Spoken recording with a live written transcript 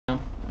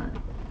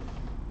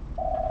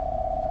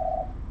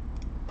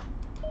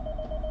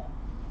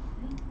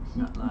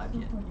Not live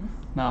yet.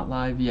 Not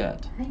live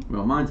yet.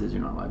 Well, mine says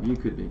you're not live. You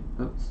could be.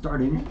 Oh,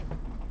 starting.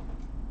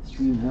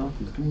 Stream health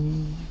is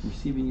green.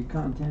 Receiving your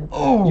content.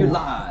 Oh, you're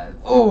live.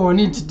 Oh, I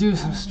need to do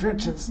some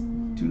stretches.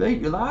 Too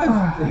late. You're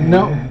live.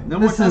 No, no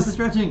more time for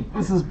stretching.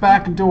 This is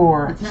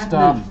backdoor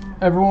stuff.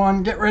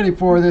 Everyone, get ready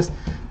for this.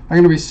 I'm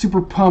gonna be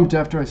super pumped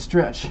after I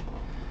stretch.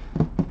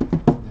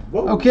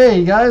 Whoa.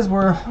 Okay, guys,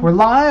 we're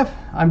live.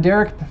 I'm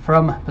Derek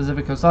from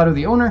Pacific Coast Auto,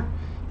 the owner,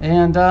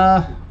 and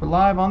we're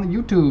live on the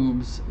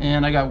YouTubes.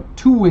 And I got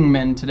two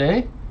wingmen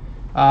today.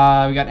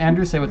 We got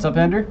Andrew. Say what's up,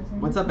 Andrew.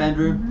 What's up,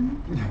 Andrew?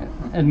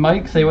 And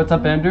Mike. Say what's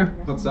up, Andrew.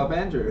 What's up,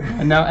 Andrew?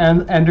 And now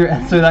Andrew,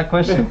 answer that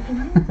question.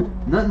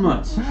 Not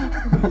much.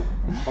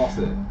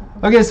 Awesome.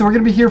 Okay, so we're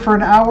going to be here for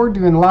an hour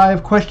doing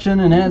live question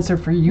and answer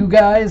for you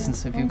guys. And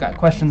so if you've got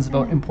questions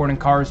about importing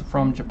cars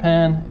from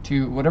Japan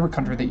to whatever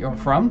country that you're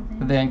from,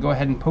 then go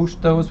ahead and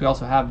post those. We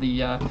also have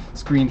the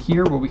screen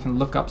here where we can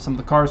look up some of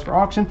the cars for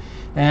auction.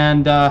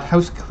 And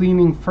house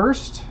cleaning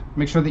first.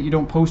 Make sure that you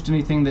don't post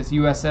anything that's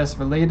USS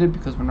related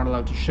because we're not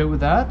allowed to show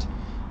that.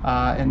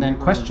 And then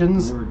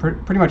questions,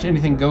 pretty much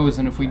anything goes,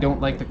 and if we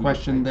don't like the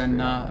question, then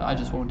I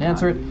just won't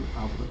answer it.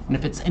 And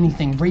if it's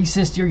anything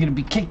racist, you're going to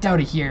be kicked out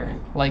of here,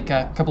 like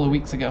a couple of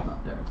weeks ago.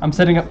 I'm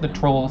setting up the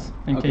trolls,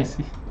 in case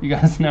you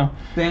guys know.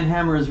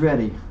 Banhammer is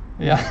ready.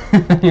 Yeah,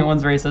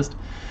 anyone's racist.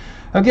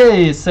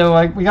 Okay,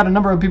 so we got a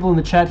number of people in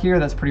the chat here,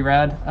 that's pretty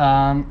rad.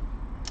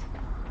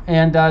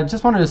 And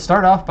just wanted to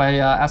start off by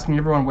asking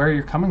everyone where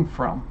you're coming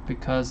from,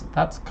 because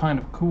that's kind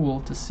of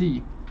cool to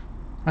see.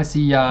 I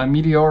see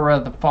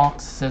Meteora the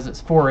Fox says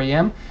it's 4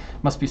 a.m.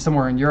 Must be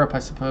somewhere in Europe, I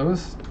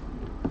suppose.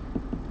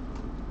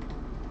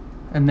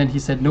 And then he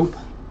said, nope.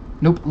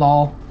 Nope,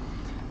 lol.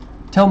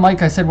 Tell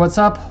Mike I said, what's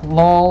up?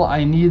 Lol,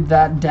 I need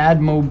that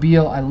dad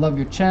mobile. I love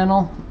your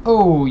channel.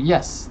 Oh,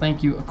 yes.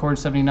 Thank you,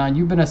 Accord79.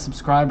 You've been a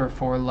subscriber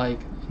for, like,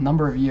 a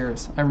number of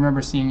years. I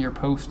remember seeing your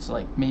posts,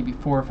 like, maybe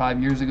 4 or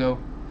 5 years ago,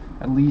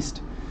 at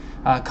least.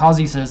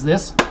 Kazi says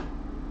this,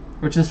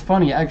 which is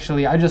funny,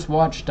 actually. I just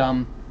watched,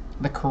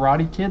 The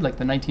Karate Kid, like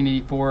the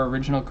 1984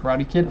 original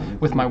Karate Kid,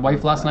 with my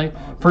wife last night.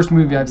 First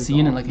movie I've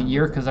seen in like a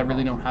year because I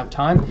really don't have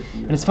time.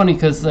 And it's funny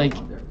because like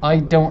I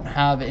don't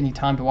have any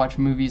time to watch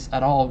movies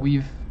at all.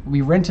 We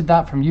rented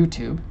that from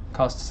YouTube.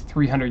 Costs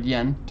 300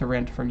 yen to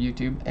rent from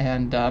YouTube,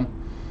 and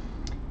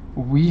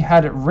we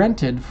had it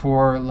rented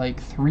for like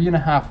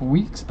 3.5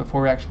 weeks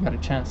before we actually got a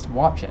chance to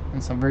watch it.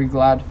 And so I'm very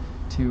glad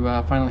to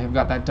finally have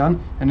got that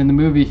done. And in the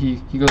movie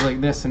he goes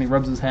like this and he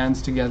rubs his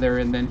hands together,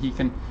 and then he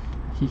can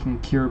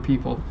cure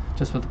people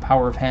just with the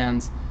power of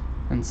hands.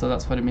 And so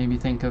that's what it made me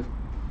think of.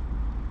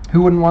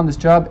 Who wouldn't want this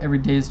job? Every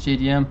day is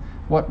JDM.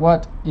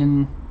 What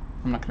in...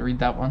 I'm not going to read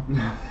that one.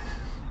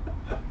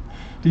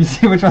 Do you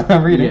see which one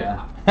I'm reading?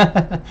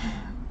 Yeah.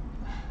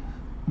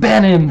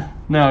 Ban him!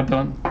 No,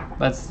 don't.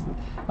 That's...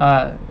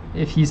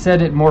 if he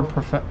said it more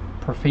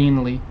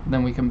profanely,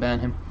 then we can ban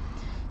him.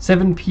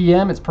 7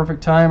 p.m. It's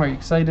perfect time. Are you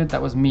excited?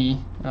 That was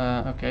me.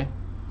 Okay.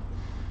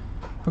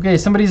 Okay,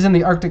 somebody's in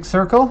the Arctic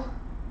Circle.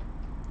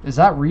 Is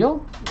that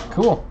real?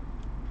 Cool.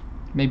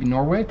 Maybe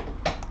Norway?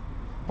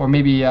 Or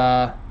maybe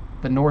the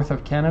north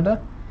of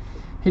Canada?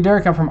 Hey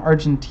Derek, I'm from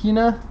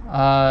Argentina.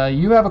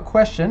 You have a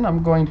question.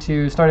 I'm going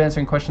to start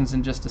answering questions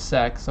in just a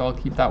sec, so I'll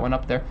keep that one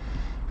up there.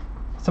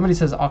 Somebody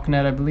says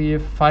Aknet, I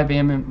believe. 5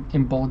 a.m.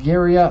 in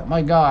Bulgaria.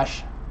 My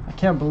gosh. I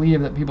can't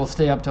believe that people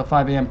stay up till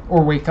 5 a.m.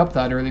 or wake up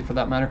that early for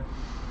that matter.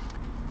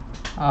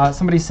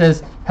 Somebody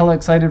says, hella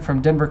excited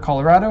from Denver,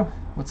 Colorado.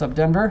 What's up,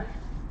 Denver?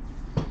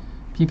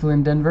 People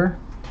in Denver.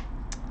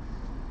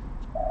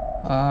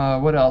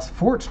 What else?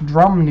 Fort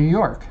Drum, New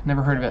York.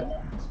 Never heard of it.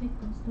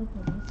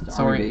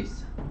 Sorry.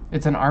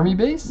 It's an army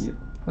base? Yep.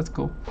 That's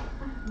cool.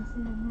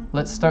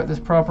 Let's start this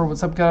proper.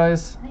 What's up,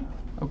 guys?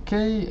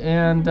 Okay,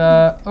 and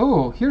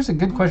oh, here's a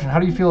good question. How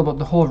do you feel about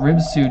the whole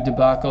Ribsu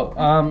debacle?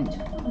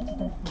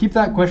 Keep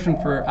that question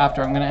for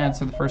after. I'm going to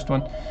answer the first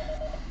one.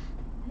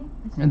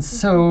 And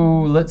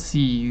so, let's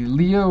see,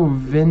 Leo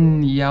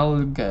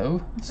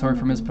Vinyalgo, sorry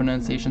for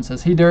mispronunciation,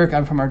 says, hey Derek,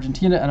 I'm from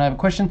Argentina and I have a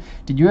question.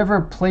 Did you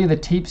ever play the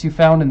tapes you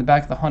found in the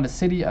back of the Honda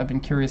City? I've been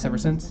curious ever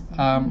since.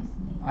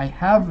 I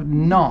have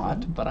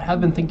not, but I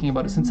have been thinking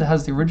about it since it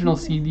has the original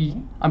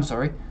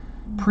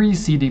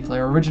pre-CD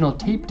player, original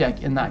tape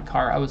deck in that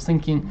car. I was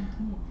thinking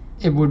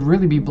it would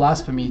really be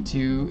blasphemy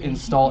to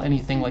install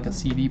anything like a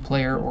CD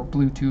player or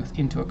Bluetooth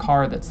into a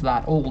car that's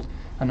that old.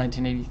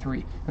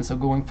 1983, and so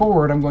going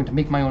forward I'm going to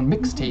make my own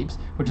mixtapes,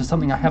 which is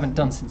something I haven't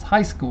done since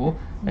high school.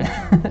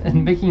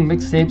 And making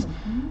mixtapes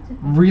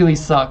really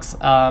sucks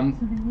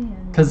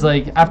because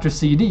like after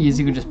CDs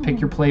you can just pick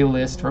your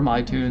playlist from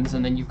iTunes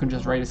and then you can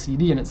just write a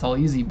CD and it's all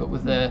easy, but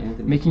with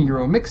making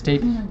your own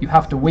mixtape you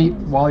have to wait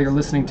while you're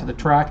listening to the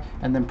track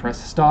and then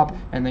press stop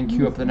and then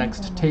cue up the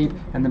next tape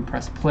and then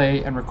press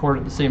play and record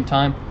at the same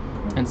time.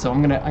 And so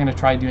I'm gonna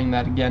try doing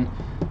that again.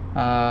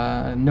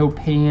 No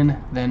pain,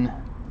 then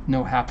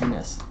no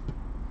happiness.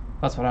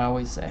 That's what I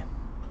always say.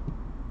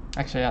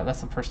 Actually, yeah, that's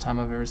the first time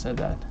I've ever said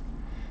that.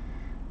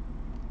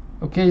 「 Actually, yeah, that's the first time I've ever said that. 「 Actually, yeah, that's the first time I've ever said that. 」 Actually, yeah, that's the first time I've ever said that. 」 Actually, yeah, that's the first time I've ever said that.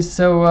 Okay,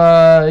 so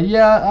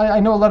yeah, I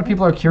know a lot of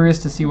people are curious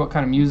to see what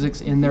kind of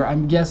music's in there.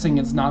 I'm guessing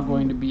it's not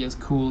going to be as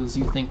cool as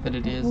you think that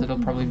it is. It'll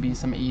probably be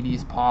some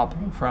 80s pop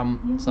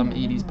from some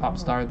 80s pop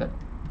star that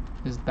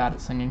is bad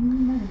at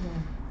singing.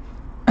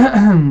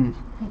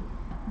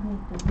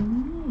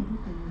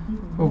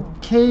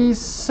 Okay,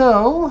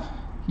 so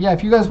yeah,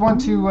 if you guys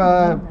want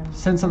to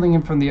send something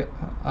in from the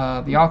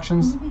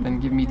auctions,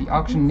 then give me the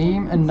auction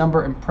name and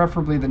number, and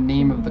preferably the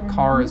name of the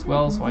car as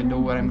well, so I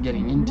know what I'm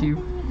getting into.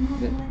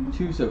 Got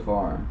 2 so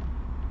far.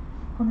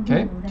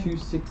 Okay.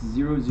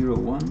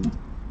 26001.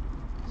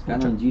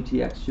 Skyline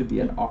GTX should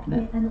be at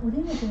Ocknet.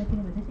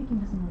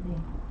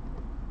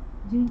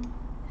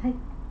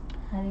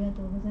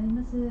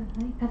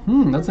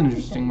 That's an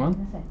interesting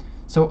one.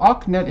 So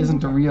Ocknet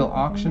isn't a real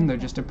auction, they're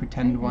just a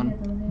pretend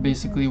one.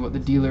 Basically what the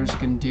dealers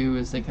can do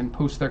is they can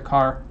post their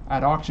car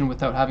at auction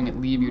without having it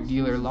leave your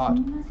dealer lot.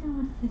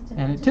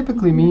 And it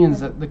typically means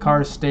that the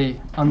cars stay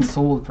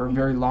unsold for a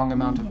very long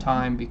amount of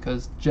time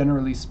because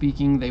generally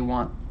speaking they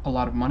want a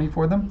lot of money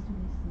for them.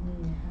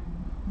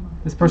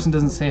 This person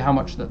doesn't say how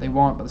much that they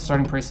want, but the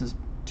starting price is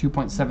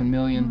 2.7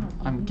 million.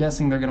 I'm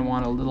guessing they're going to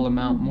want a little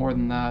amount more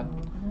than that.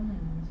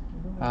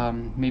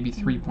 Maybe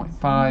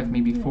 3.5,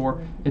 maybe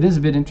 4. It is a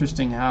bit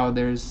interesting how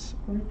there's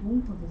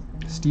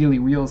steely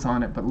wheels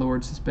on it but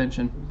lowered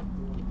suspension.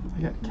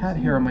 I got cat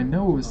hair on my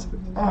nose.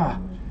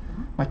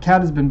 My cat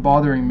has been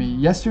bothering me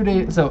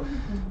yesterday. So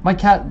my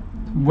cat,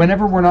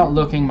 whenever we're not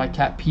looking, my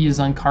cat pees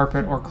on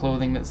carpet or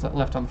clothing that's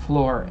left on the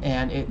floor,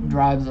 and it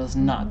drives us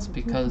nuts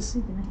because,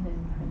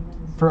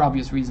 for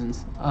obvious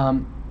reasons.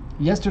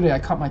 Yesterday I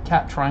caught my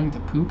cat trying to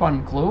poop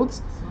on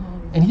clothes.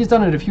 And he's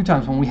done it a few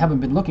times when we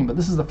haven't been looking, but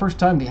this is the first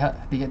time he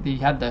had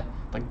the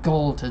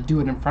gall to do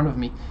it in front of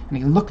me. And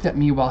he looked at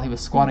me while he was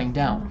squatting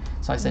down.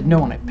 So I said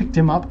no, and I picked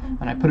him up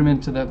and I put him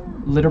into the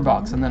litter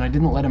box, and then I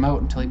didn't let him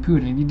out until he pooed.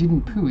 And he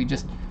didn't poo, he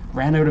just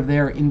ran out of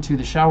there into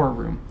the shower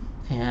room.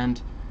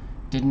 And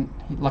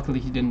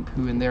luckily he didn't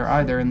poo in there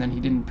either, and then he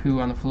didn't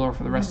poo on the floor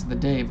for the rest of the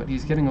day, but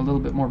he's getting a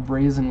little bit more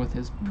brazen with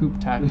his poop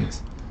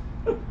tactics.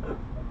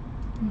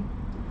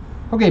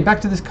 Okay, back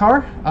to this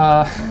car.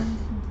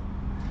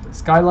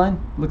 Skyline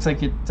looks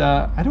like it.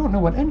 I don't know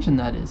what engine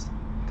that is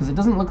because it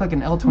doesn't look like an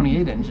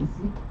L28 engine.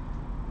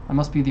 That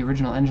must be the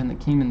original engine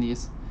that came in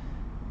these.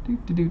 2000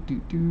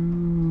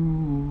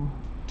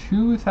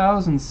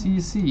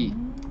 cc,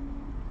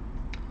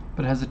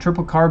 but it has the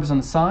triple carbs on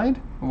the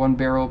side, 1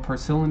 barrel per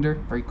cylinder.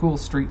 Very cool,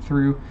 straight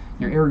through.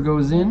 Your air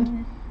goes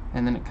in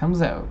and then it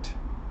comes out.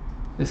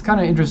 It's kind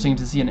of interesting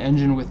to see an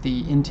engine with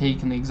the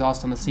intake and the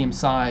exhaust on the same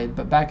side,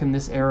 but back in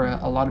this era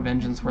a lot of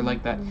engines were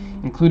like that,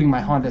 including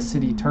my Honda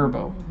City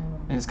Turbo.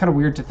 And it's kind of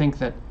weird to think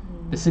that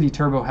the City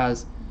Turbo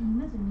has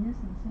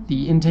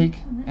the intake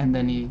and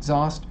then the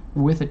exhaust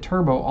with a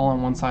turbo all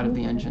on one side of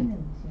the engine.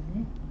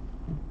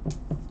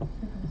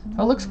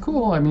 That looks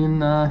cool. I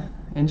mean,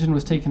 engine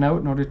was taken out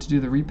in order to do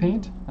the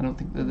repaint. I don't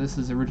think that this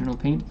is original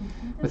paint.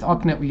 With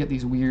Ocknet we get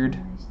these weird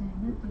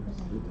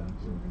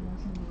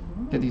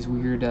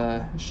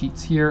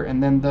sheets here,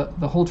 and then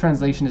the whole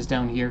translation is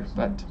down here,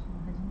 but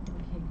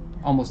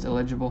almost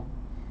illegible.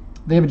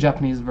 They have a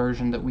Japanese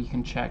version that we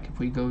can check if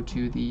we go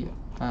to the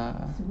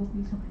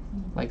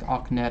like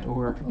Ocknet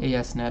or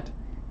ASNet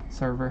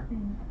server.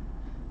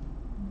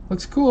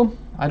 Looks cool.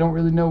 I don't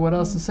really know what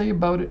else to say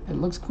about it. It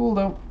looks cool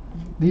though.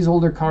 These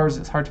older cars,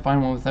 it's hard to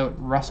find one without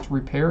rust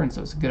repair, and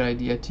so it's a good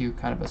idea to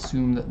kind of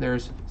assume that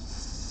there's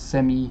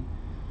semi-okay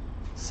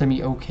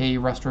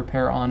rust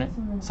repair on it.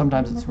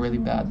 Sometimes it's really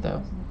bad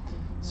though,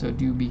 so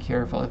do be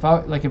careful. If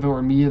it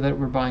were me that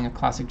were buying a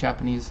classic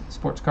Japanese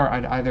sports car,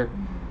 I'd either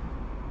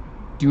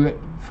do it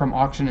from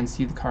auction and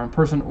see the car in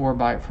person or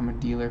buy it from a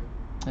dealer.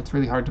 It's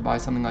really hard to buy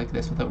something like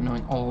this without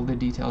knowing all the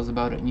details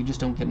about it, and you just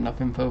don't get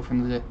enough info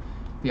from the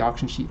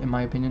auction sheet, in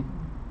my opinion.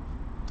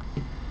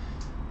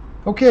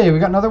 Okay, we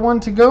got another one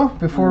to go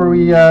before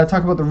we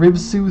talk about the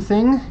Ribsu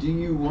thing. Do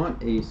you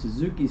want a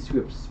Suzuki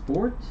Swift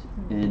Sport,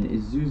 an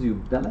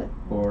Isuzu Bellet,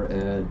 or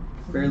a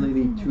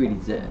Fairlady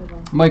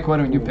 280Z? Mike, why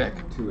don't you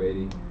pick?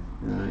 280.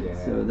 Alright,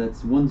 Yeah. so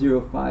that's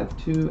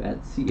 1052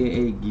 at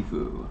CAA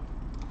Gifu.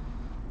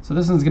 So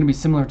this one's going to be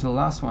similar to the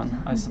last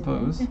one, I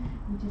suppose.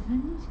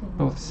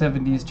 Both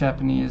 70s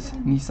Japanese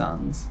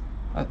Nissans.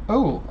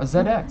 Oh, a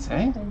ZX,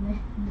 eh?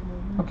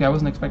 Okay, I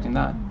wasn't expecting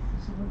that.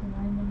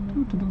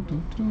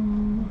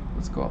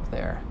 Let's go up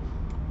there.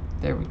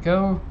 There we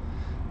go.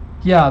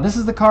 Yeah, this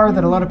is the car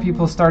that a lot of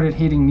people started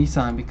hating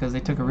Nissan because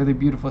they took a really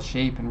beautiful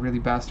shape and really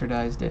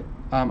bastardized it.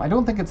 I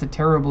don't think it's a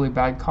terribly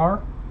bad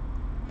car,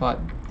 but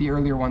the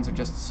earlier ones are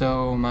just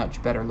so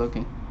much better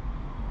looking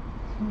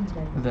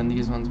than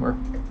these ones were.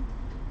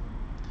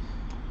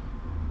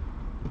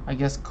 I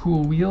guess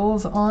cool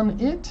wheels on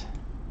it.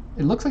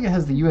 It looks like it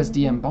has the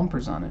USDM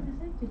bumpers on it.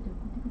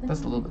 That's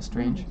a little bit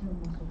strange.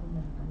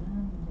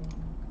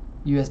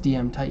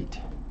 USDM tight.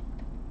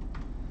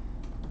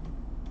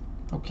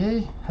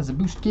 Okay, has a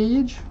boost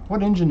gauge.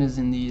 What engine is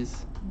in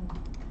these?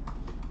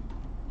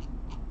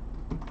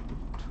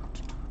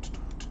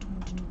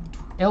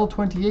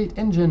 L28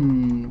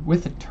 engine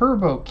with a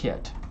turbo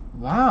kit.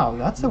 Wow,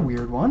 that's a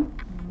weird one.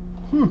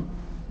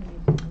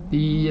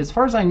 As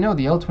far as I know,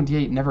 the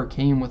L28 never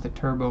came with a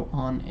turbo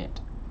on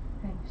it.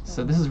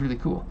 So this is really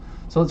cool.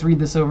 So let's read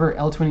this over.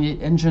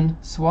 L28 engine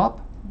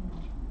swap,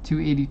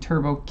 280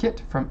 turbo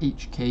kit from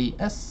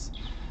HKS.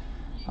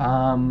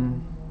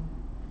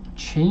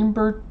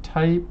 Chamber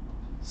type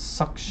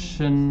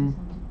suction.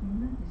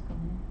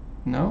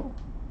 No,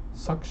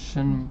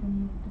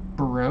 suction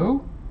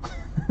bro.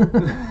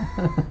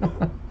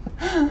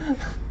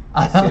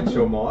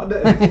 Essential mod.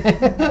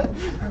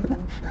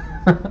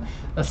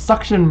 A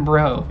suction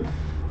bro.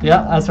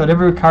 Yeah, that's what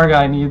every car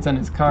guy needs on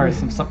his car is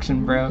some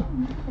suction bro.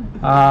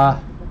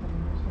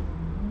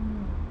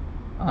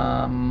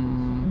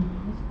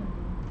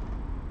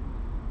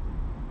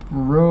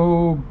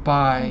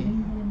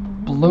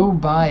 Blow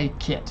by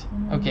kit.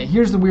 Okay,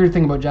 here's the weird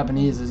thing about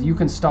Japanese is you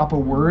can stop a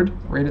word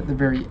right at the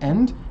very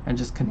end and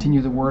just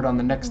continue the word on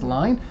the next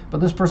line,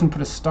 but this person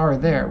put a star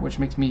there, which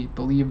makes me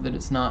believe that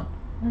it's not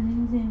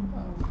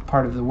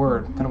part of the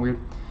word. Kind of weird.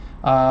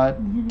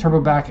 Turbo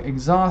back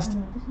exhaust,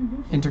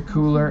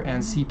 intercooler,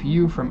 and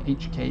CPU from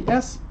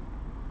HKS.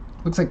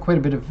 Looks like quite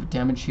a bit of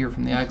damage here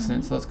from the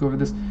accident, so let's go over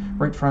this.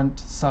 Right front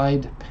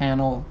side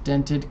panel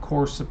dented,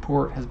 core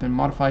support has been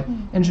modified.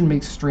 Engine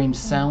makes strange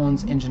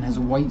sounds. Engine has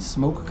white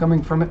smoke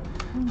coming from it.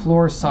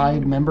 Floor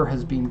side member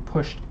has been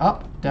pushed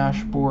up.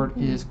 Dashboard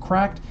is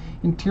cracked.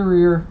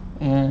 Interior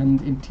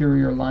and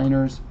interior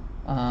liners.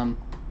 I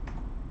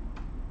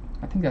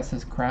think that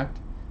says cracked.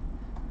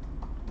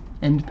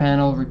 End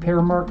panel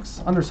repair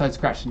marks. Underside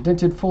scratched and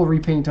dented. Full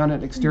repaint on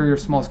it. Exterior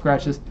small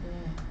scratches.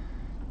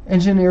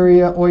 Engine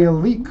area oil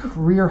leak,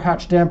 rear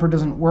hatch damper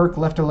doesn't work,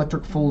 left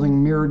electric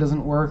folding mirror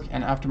doesn't work,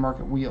 and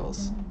aftermarket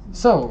wheels.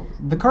 So,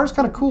 the car's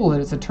kind of cool that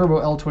it's a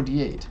turbo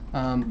L28.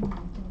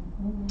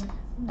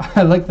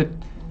 I like the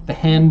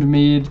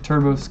handmade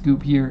turbo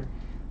scoop here.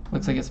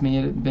 Looks like it's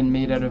been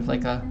made out of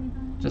like a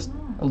just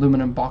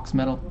aluminum box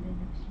metal.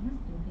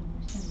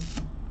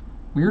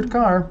 Weird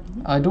car.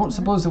 I don't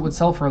suppose it would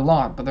sell for a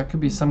lot, but there could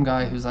be some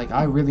guy who's like,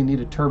 I really need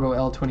a turbo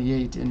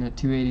L28 in a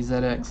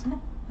 280ZX.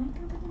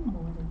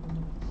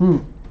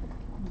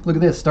 Look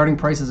at this. Starting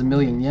price is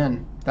 1,000,000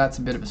 yen. That's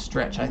a bit of a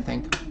stretch, I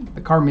think.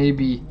 The car may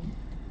be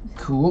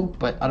cool,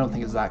 but I don't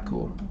think it's that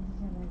cool.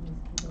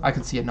 I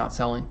could see it not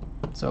selling.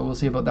 So we'll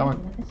see about that one.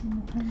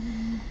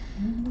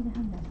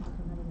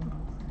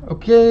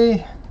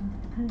 Okay.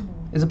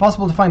 Is it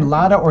possible to find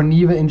Lada or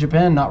Niva in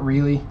Japan? Not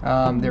really.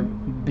 They're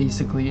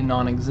basically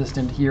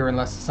non-existent here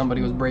unless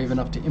somebody was brave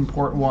enough to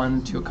import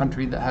one to a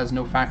country that has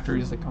no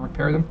factories that can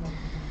repair them.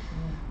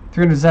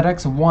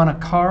 300ZX, want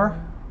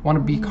a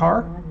B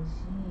car?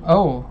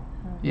 Oh,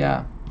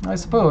 yeah. I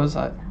suppose.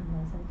 I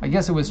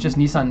guess it was just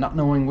Nissan not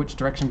knowing which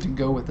direction to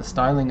go with the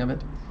styling of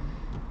it.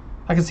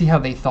 I can see how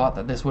they thought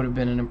that this would have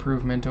been an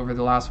improvement over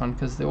the last one,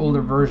 because the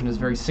older version is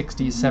very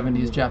 60s,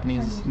 70s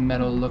Japanese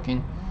metal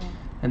looking,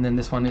 and then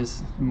this one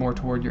is more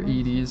toward your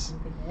 80s.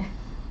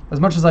 As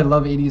much as I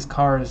love 80s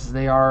cars,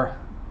 they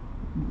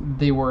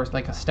were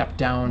like a step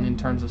down in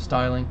terms of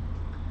styling.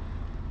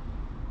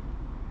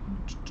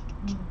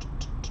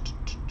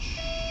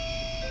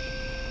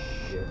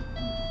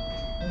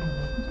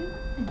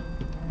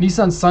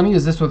 Nissan Sunny,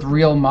 is this with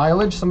real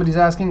mileage? Somebody's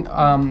asking.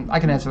 I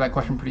can answer that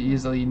question pretty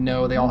easily.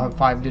 No, they all have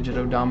 5-digit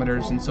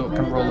odometers, and so it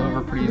can roll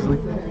over pretty easily.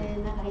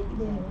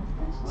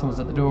 Someone's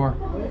at the door.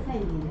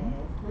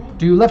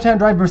 Do left-hand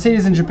drive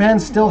Mercedes in Japan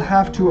still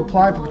have to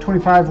apply for the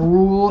 25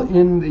 rule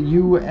in the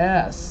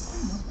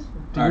US?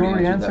 Did you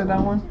already answer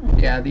that one?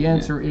 Yeah, the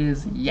answer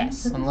is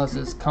yes, unless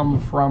it's come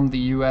from the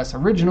US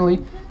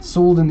originally,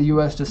 sold in the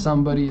US to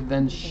somebody,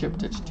 then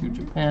shipped it to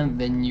Japan,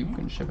 then you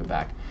can ship it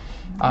back.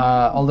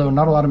 Although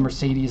not a lot of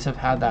Mercedes have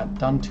had that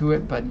done to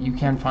it, but you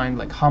can find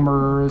like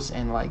Hummers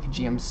and like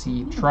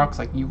GMC trucks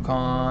like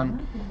Yukon,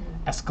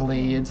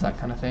 Escalades, that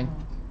kind of thing.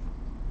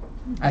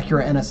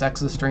 Acura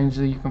NSXs,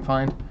 strangely, you can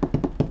find.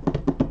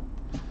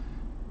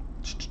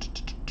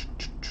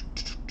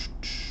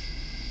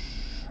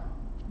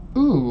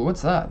 Ooh,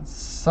 what's that?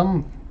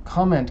 Some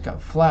comment got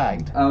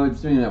flagged. Oh,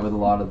 it's doing that with a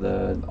lot of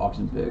the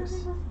auction picks.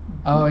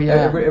 Oh, yeah.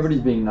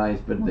 Everybody's being nice,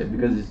 but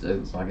because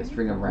it's like a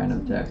string of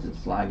random text, it's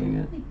flagging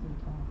it.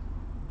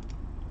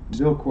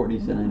 Bill Courtney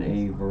sent in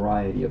a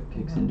variety of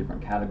picks in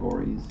different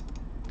categories.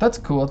 That's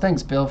cool.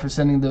 Thanks, Bill, for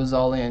sending those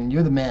all in.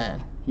 You're the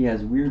man. He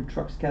has weird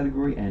trucks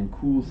category and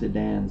cool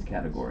sedans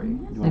category.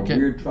 Do you want a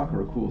weird truck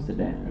or a cool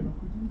sedan?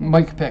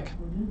 Mike, pick.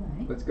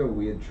 Let's go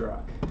weird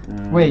truck.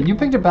 Wait, you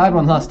picked a bad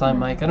one last time,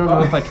 Mike. I don't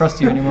know if I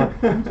trust you anymore.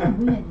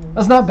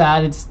 That's not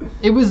bad.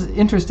 It was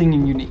interesting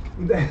and unique.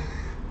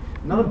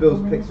 None of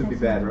Bill's picks would be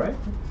bad, right?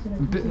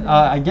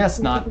 I guess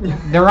not.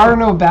 There are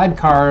no bad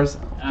cars.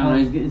 I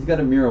don't know, he's got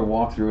a Mira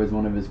walkthrough as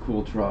one of his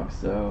cool trucks,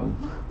 so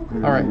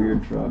there's all right.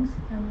 Weird trucks.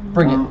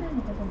 Bring it.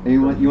 And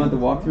you want the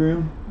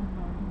walkthrough?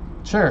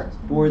 Sure.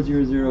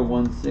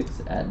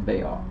 40016 at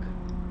Bayok.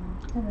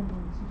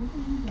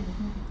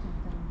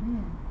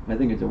 I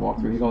think it's a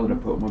walkthrough. He calls it a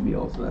Pope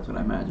Mobile, so that's what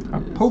I imagine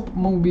it is. Pope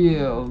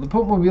Mobile. The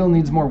Pope Mobile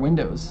needs more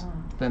windows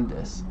than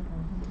this.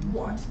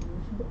 What?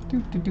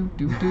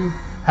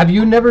 Have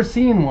you never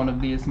seen one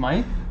of these,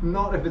 Mike?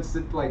 Not if it's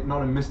like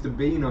not a Mr.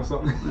 Bean or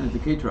something. It's a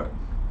K truck.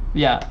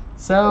 Yeah.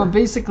 So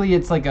basically,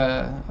 it's like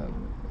a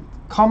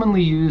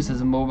commonly used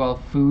as a mobile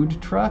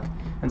food truck.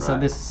 And so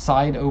Right. this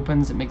side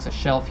opens, it makes a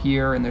shelf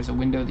here, and there's a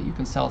window that you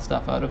can sell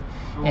stuff out of.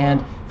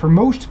 And for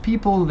most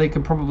people, they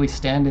could probably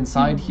stand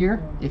inside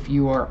here. If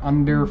you are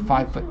under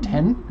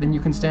 5'10", then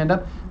you can stand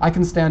up. I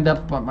can stand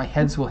up, but my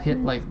heads will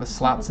hit like the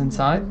slats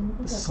inside.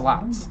 The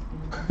slats.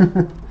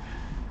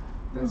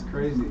 That's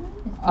crazy.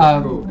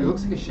 Um, Cool. It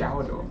looks like a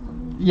shower door.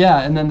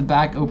 Yeah, and then the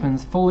back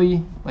opens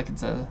fully, like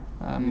it's a,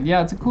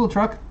 yeah, it's a cool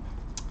truck.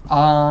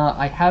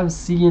 I have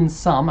seen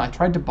some. I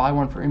tried to buy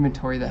one for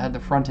inventory that had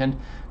the front end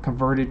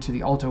converted to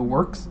the Alto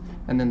Works,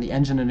 and then the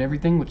engine and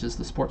everything, which is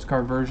the sports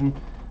car version.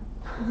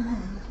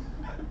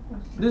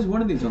 There's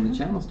one of these on the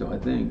channel still, I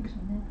think.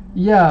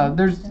 Yeah,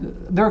 there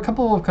are a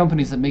couple of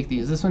companies that make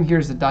these. This one here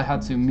is the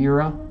Daihatsu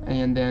Mira,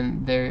 and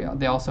then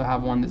they also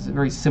have one that's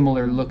very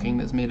similar looking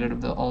that's made out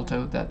of the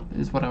Alto. That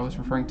is what I was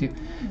referring to.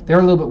 They're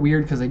a little bit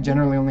weird because they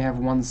generally only have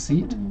one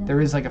seat. There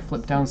is like a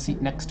flip down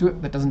seat next to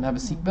it that doesn't have a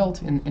seat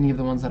belt in any of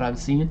the ones that I've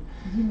seen.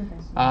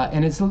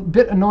 And it's a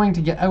bit annoying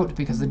to get out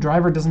because the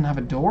driver doesn't have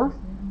a door.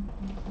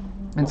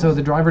 And so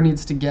the driver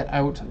needs to get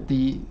out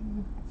the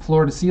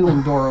floor to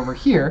ceiling door over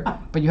here,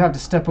 but you have to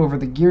step over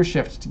the gear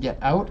shift to get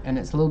out, and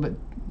it's a little bit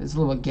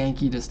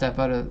ganky to step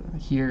out of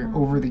here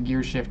over the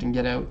gear shift and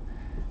get out.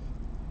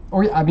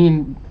 Or I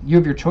mean, you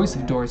have your choice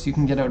of doors. You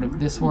can get out of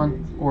this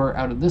one or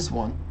out of this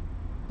one,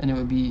 and it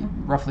would be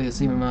roughly the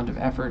same amount of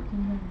effort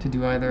to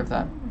do either of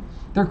that.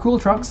 They're cool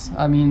trucks.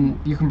 I mean,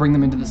 you can bring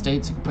them into the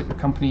States, you can put your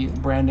company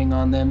branding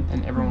on them,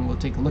 and everyone will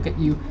take a look at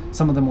you.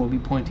 Some of them will be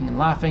pointing and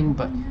laughing,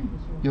 but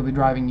you'll be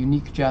driving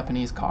unique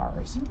Japanese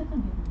cars.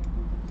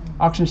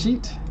 Auction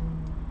sheet.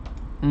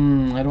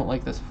 I don't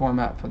like this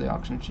format for the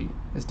auction sheet.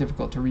 It's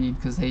difficult to read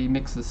because they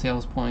mix the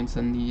sales points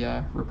and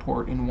the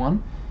report in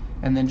one.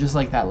 And then just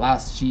like that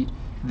last sheet,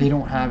 they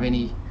don't have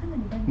any,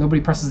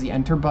 nobody presses the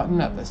enter button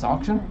at this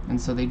auction, and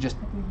so they just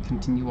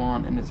continue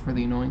on, and it's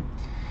really annoying.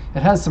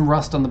 It has some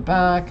rust on the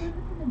back,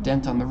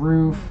 dent on the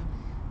roof.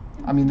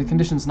 I mean, the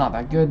condition's not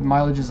that good.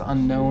 Mileage is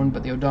unknown,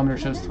 but the odometer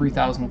shows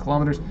 3,000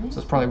 kilometers, so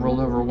it's probably rolled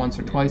over once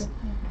or twice.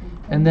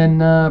 And then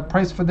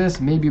price for this,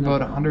 maybe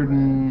about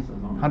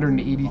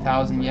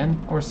 180,000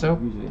 yen or so.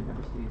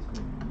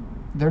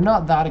 They're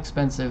not that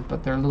expensive,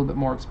 but they're a little bit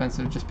more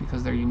expensive just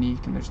because they're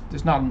unique, and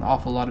there's not an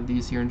awful lot of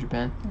these here in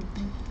Japan.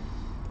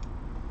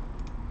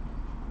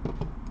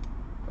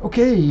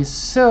 Okay,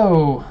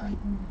 so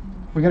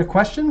we got a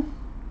question?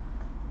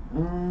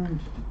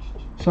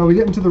 Shall we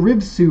get into the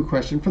Rivsu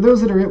question? For those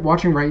that are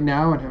watching right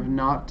now and have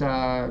not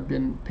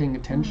been paying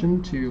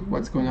attention to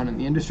what's going on in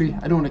the industry,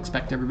 I don't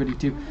expect everybody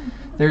to.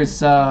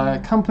 There's a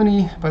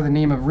company by the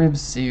name of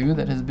Rivsu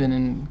that has been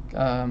in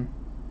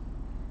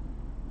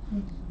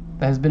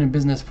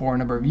business for a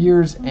number of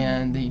years,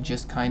 and they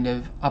just kind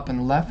of up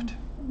and left,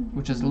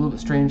 which is a little bit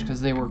strange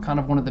because they were kind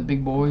of one of the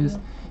big boys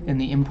in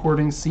the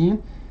importing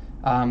scene.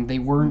 They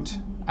weren't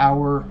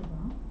our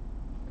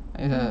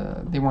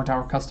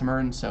customer,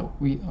 and so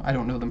I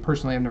don't know them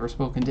personally. I've never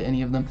spoken to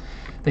any of them.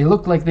 They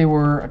looked like they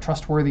were a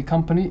trustworthy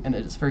company, and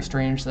it's very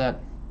strange that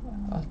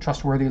a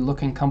trustworthy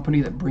looking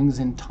company that brings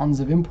in tons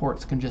of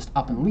imports can just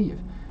up and leave.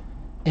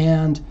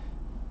 And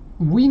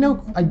we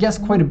know, I guess,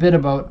 quite a bit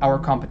about our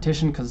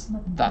competition because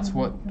that's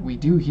what we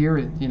do here.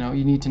 You know,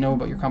 you need to know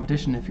about your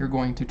competition if you're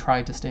going to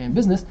try to stay in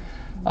business.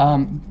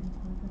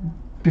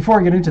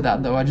 Before I get into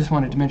that, though, I just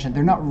wanted to mention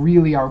they're not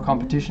really our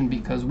competition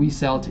because we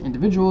sell to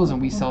individuals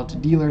and we sell to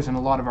dealers, and a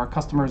lot of our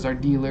customers are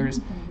dealers.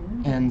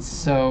 And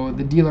so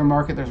the dealer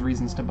market, there's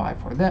reasons to buy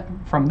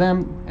from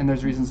them, and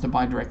there's reasons to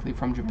buy directly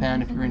from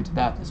Japan if you're into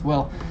that as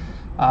well.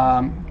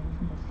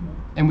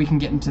 And we can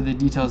get into the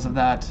details of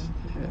that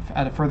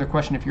at a further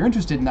question if you're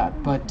interested in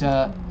that. But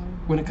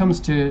when it comes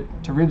to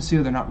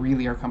Rivsu, they're not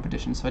really our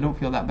competition, so I don't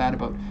feel that bad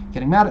about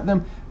getting mad at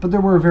them. But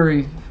there were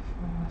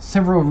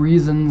several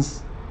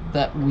reasons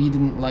that we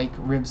didn't like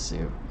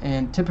Rivsu,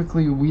 and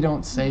typically we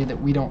don't say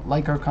that we don't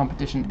like our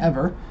competition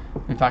ever.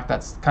 In fact,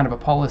 that's kind of a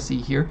policy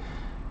here,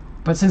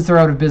 but since they're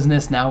out of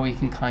business now, we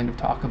can kind of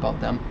talk about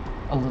them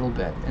a little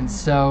bit. And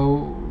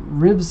so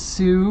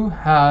Rivsu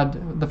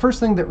had, the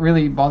first thing that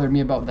really bothered me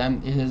about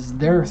them is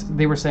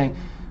they were saying,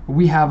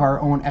 we have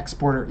our own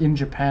exporter in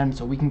Japan,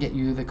 so we can get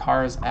you the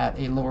cars at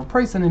a lower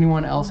price than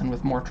anyone else and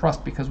with more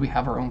trust because we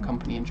have our own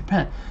company in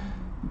Japan.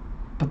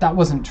 But that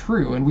wasn't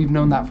true, and we've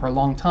known that for a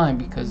long time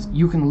because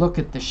you can look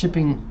at the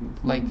shipping,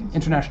 like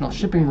international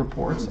shipping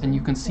reports, and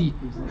you can see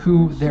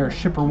who their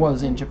shipper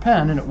was in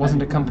Japan, and it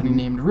wasn't a company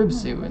named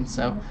Rivsu. And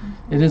so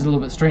it is a little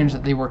bit strange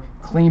that they were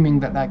claiming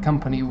that that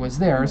company was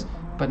theirs,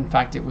 but in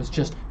fact it was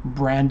just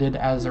branded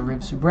as a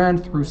Rivsu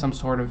brand through some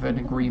sort of an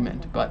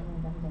agreement. But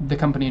the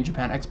company in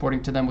Japan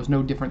exporting to them was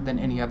no different than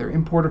any other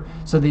importer,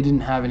 so they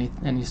didn't have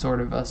any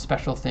sort of a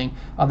special thing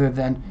other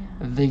than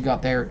they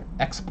got their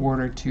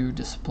exporter to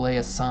display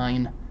a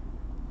sign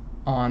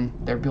on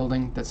their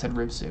building that said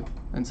Rivsu.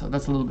 And so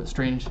that's a little bit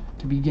strange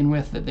to begin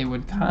with, that they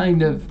would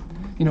kind of,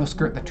 you know,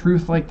 skirt the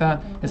truth like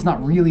that. It's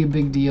not really a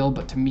big deal,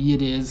 but to me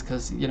it is,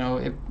 because, you know,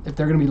 if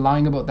they're going to be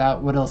lying about that,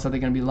 what else are they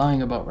going to be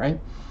lying about, right?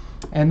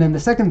 And then the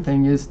second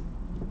thing is,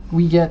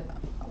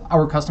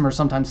 our customers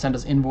sometimes send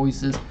us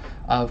invoices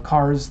of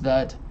cars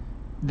that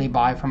they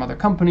buy from other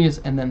companies,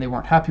 and then they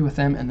weren't happy with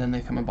them, and then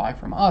they come and buy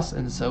from us.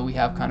 And so we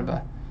have kind of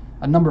a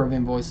number of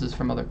invoices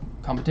from other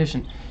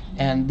competition,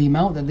 and the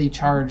amount that they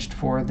charged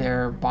for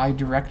their buy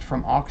direct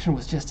from auction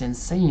was just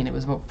insane. It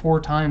was about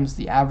 4 times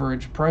the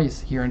average price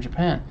here in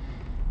Japan.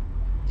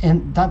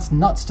 And that's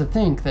nuts to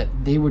think that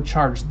they would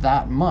charge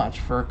that much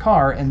for a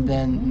car, and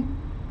then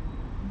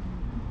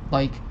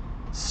like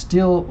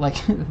still like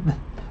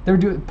they're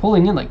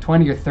pulling in like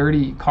 20 or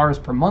 30 cars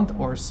per month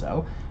or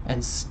so,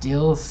 and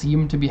still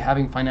seem to be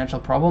having financial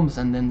problems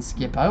and then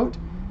skip out.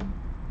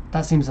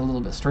 That seems a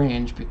little bit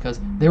strange, because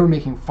they were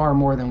making far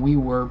more than we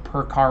were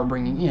per car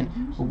bringing in.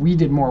 We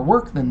did more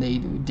work than they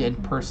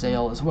did per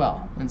sale as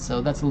well, and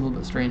so that's a little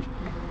bit strange.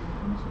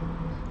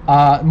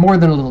 More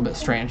than a little bit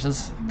strange.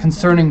 It's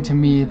concerning to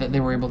me that they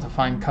were able to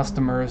find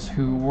customers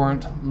who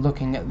weren't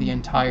looking at the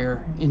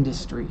entire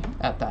industry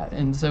at that.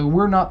 And so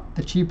we're not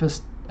the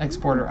cheapest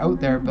exporter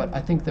out there, but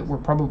I think that we're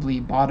probably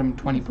bottom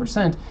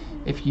 20%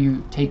 if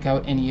you take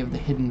out any of the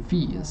hidden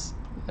fees.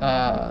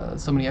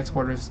 So many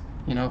exporters,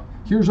 you know,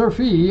 here's our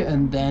fee,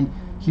 and then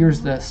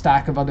here's the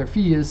stack of other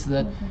fees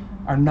that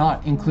are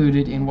not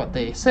included in what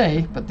they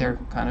say, but they're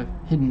kind of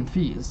hidden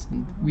fees,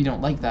 and we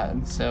don't like that,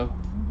 and so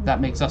that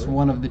makes us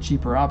one of the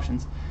cheaper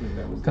options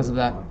because of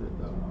that.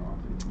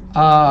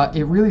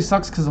 It really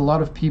sucks because a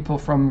lot of people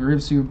from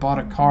Rivsu bought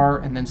a car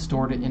and then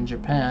stored it in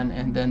Japan,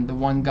 and then the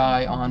one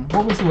guy on,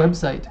 what was the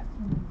website?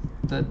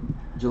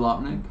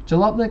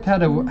 Jalopnik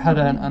had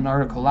an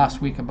article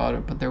last week about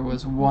it, but there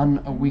was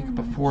one a week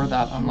before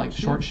that on like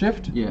Short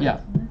Shift.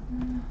 Yeah.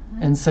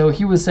 And so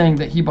he was saying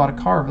that he bought a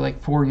car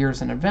like 4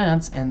 years in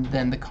advance, and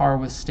then the car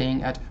was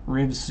staying at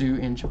Rivsu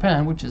in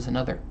Japan, which is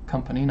another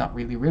company, not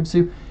really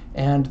Rivsu.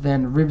 And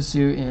then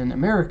Rivsu in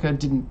America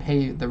didn't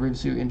pay the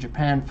Rivsu in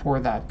Japan for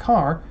that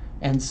car,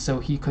 and so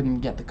he couldn't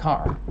get the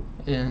car.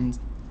 And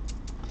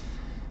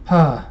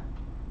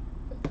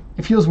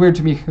it feels weird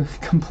to me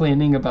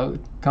complaining about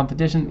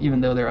competition,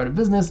 even though they're out of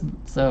business.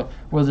 So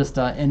we'll just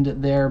end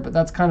it there. But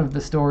that's kind of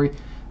the story.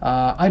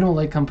 I don't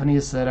like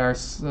companies that are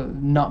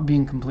not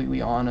being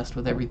completely honest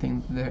with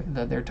everything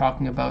that they're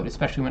talking about,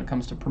 especially when it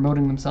comes to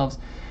promoting themselves.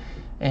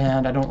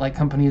 And I don't like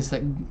companies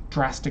that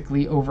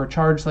drastically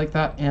overcharge like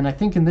that. And I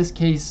think in this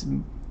case,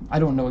 I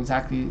don't know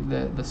exactly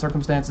the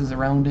circumstances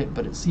around it,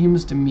 but it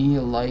seems to me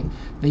like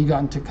they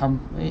got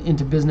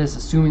into business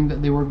assuming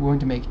that they were going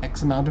to make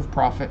X amount of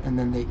profit, and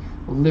then they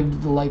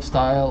lived the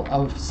lifestyle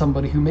of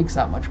somebody who makes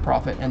that much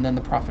profit, and then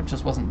the profit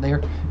just wasn't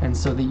there, and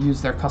so they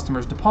used their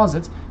customers'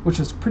 deposits, which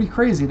was pretty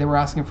crazy. They were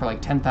asking for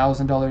like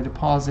 $10,000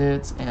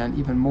 deposits and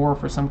even more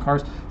for some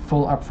cars,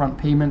 full upfront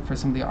payment for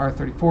some of the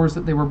R34s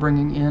that they were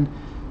bringing in,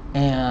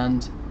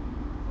 and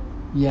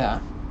yeah,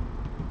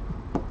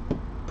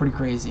 pretty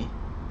crazy.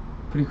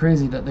 Pretty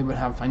crazy that they would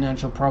have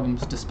financial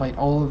problems despite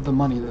all of the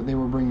money that they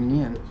were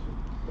bringing in.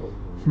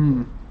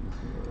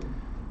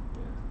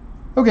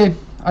 Okay,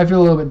 I feel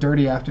a little bit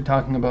dirty after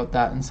talking about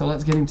that, and so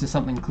let's get into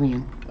something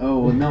clean. Oh,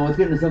 well, no, let's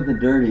get into something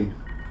dirty.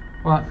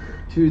 What?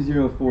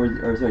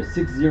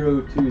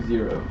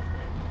 6020.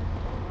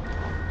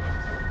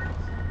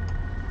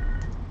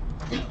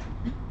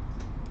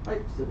 Hi,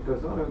 Pacific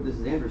Coast Auto. This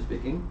is Andrew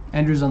speaking.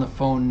 Andrew's on the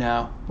phone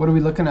now. What are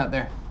we looking at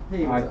there?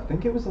 Hey, I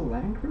think it was a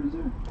Land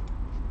Cruiser.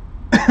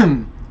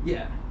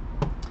 Yeah.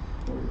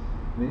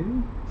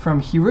 Maybe?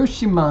 From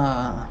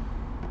Hiroshima.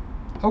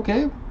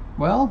 Okay,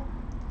 well,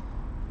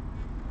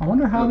 I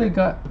wonder how they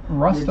got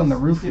rust on the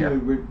roof here.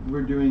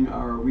 We're doing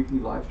our weekly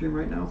live stream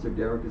right now, so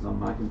Derek is on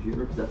my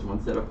computer because that's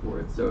one set up for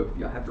it. So if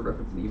you have to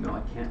reference an email,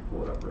 I can't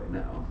pull it up right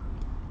now.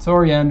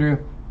 Sorry,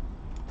 Andrew.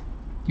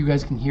 You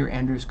guys can hear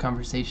Andrew's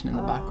conversation in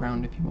the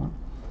background if you want.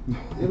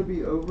 It'll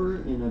be over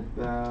in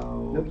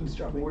about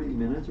 40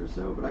 minutes or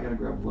so, but I gotta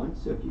grab lunch.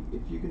 So if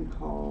you can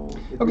call.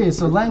 Okay,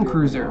 so Land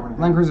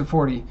Cruiser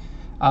 40,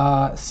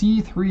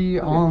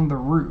 C3 on the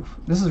roof.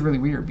 This is really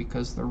weird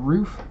because the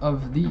roof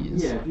of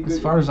these, as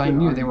far as I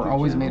knew, they were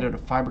always made out of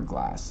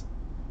fiberglass.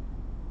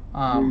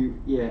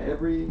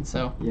 Every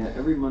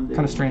Monday.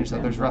 Kind of strange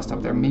that there's rust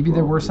up there. Maybe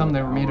there were some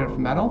that were made out of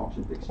metal,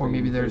 or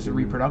maybe there's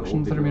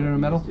reproductions that are made out of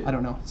metal. I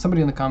don't know.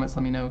 Somebody in the comments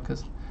let me know,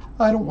 because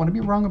I don't want to be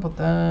wrong about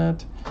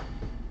that.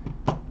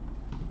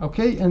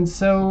 Okay, and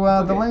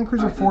so the Land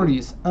Cruiser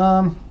 40s.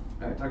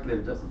 Alright, talk to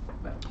David Justin.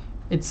 Bye.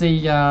 It's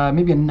a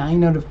maybe a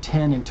 9 out of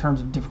 10 in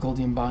terms of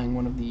difficulty in buying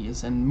one of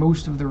these, and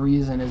most of the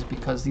reason is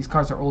because these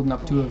cars are old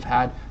enough to have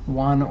had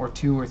 1 or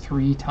 2 or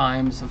 3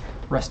 times of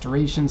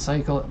restoration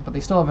cycle, but they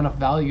still have enough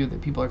value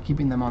that people are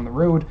keeping them on the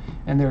road,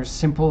 and they're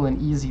simple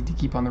and easy to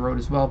keep on the road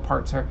as well.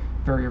 Parts are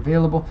very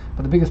available,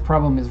 but the biggest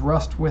problem is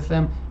rust with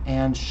them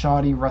and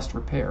shoddy rust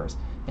repairs.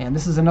 And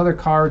this is another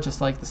car, just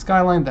like the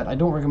Skyline, that I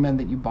don't recommend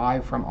that you buy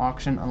from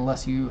auction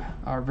unless you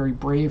are very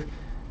brave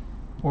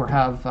or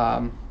have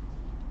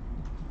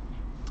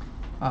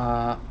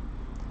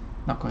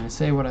Not going to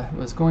say what I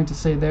was going to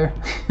say there.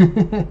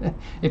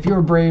 If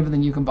you're brave,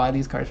 then you can buy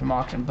these cars from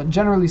auction. But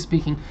generally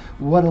speaking,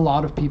 what a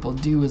lot of people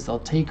do is they'll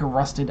take a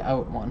rusted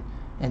out one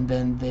and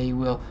then they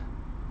will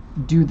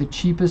do the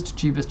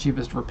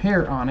cheapest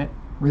repair on it,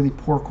 really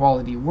poor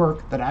quality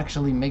work that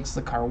actually makes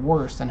the car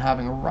worse than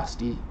having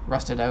a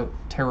rusted out,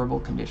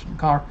 terrible condition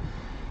car,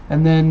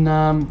 and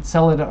then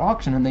sell it at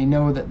auction. And they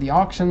know that the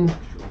auction,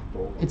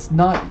 it's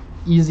not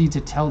easy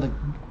to tell the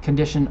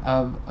condition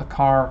of a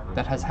car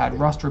that has had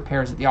rust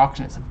repairs at the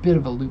auction. It's a bit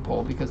of a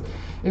loophole because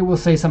it will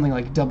say something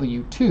like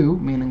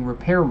W2, meaning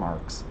repair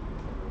marks.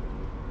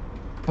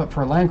 But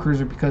for a Land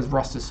Cruiser, because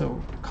rust is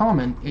so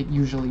common, it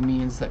usually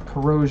means that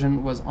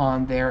corrosion was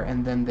on there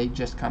and then they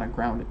just kind of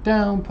ground it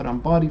down, put on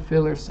body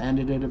filler,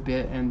 sanded it a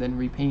bit, and then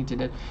repainted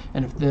it.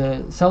 And if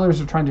the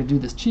sellers are trying to do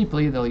this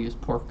cheaply, they'll use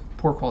poor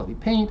quality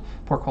paint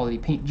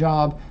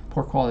job,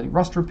 poor quality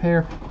rust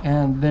repair,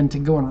 and then to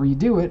go and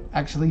redo it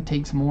actually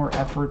takes more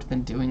effort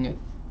than doing it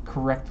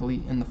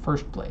correctly in the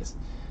first place.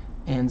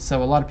 And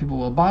so a lot of people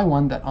will buy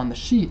one that on the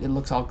sheet it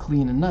looks all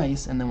clean and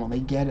nice, and then when they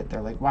get it they're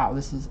like, wow,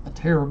 this is a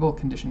terrible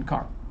condition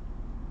car.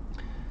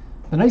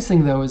 The nice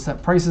thing though is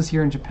that prices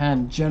here in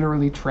Japan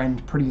generally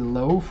trend pretty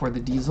low for the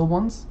diesel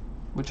ones,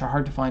 which are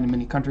hard to find in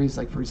many countries.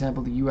 Like for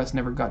example, the US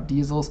never got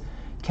diesels.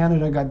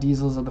 Canada got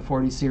diesels of the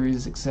 40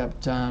 series,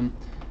 except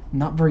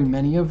not very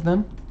many of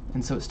them,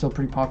 and so it's still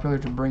pretty popular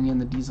to bring in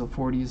the diesel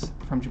 40s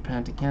from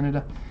Japan to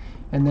Canada.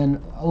 And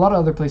then a lot of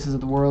other places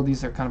of the world,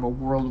 these are kind of a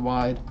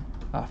worldwide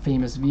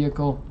famous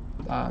vehicle.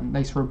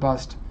 Nice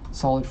robust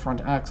solid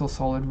front axle,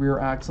 solid rear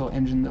axle,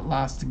 engine that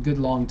lasts a good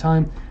long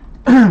time.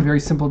 Very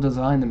simple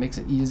design that makes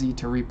it easy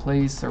to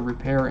replace or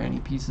repair any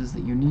pieces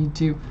that you need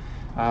to.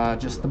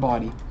 Just the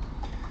body.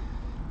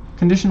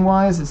 Condition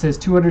wise, it says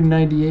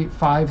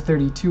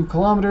 298,532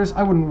 kilometers.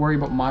 I wouldn't worry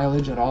about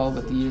mileage at all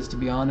with these, to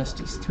be honest.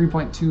 It's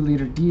 3.2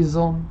 liter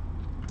diesel.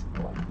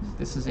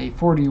 This is a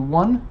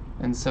 41,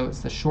 and so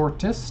it's the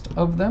shortest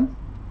of them.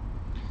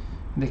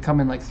 They come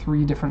in like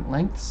 3 different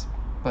lengths,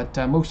 but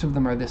most of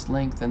them are this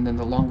length, and then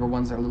the longer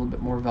ones are a little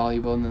bit more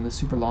valuable, and then the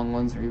super long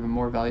ones are even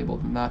more valuable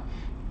than that.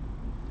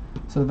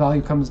 So the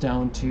value comes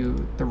down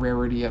to the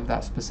rarity of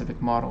that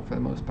specific model for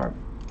the most part.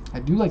 I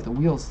do like the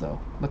wheels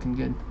though, looking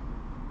good.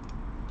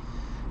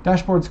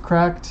 Dashboard's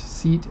cracked,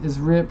 seat is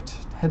ripped,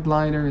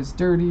 headliner is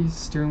dirty,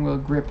 steering wheel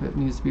grip, it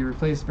needs to be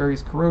replaced,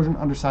 various corrosion,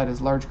 underside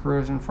has large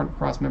corrosion, front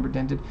cross member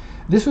dented.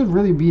 This would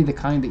really be the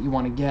kind that you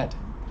want to get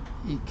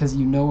because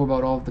you know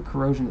about all of the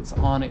corrosion that's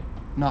on it,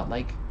 not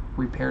like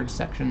repaired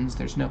sections.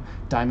 There's no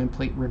diamond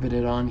plate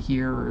riveted on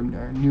here or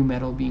new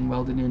metal being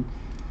welded in.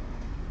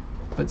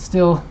 But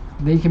still,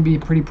 they can be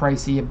pretty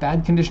pricey. A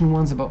bad condition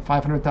one's about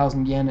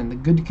 500,000 yen, and the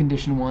good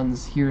condition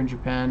ones here in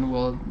Japan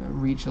will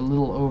reach a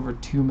little over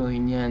 2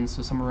 million yen,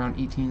 so somewhere around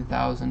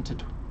 18,000 to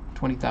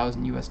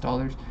 20,000 US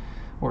dollars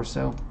or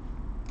so.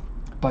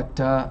 But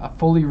a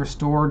fully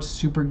restored,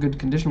 super good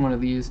condition one of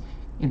these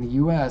in the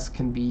US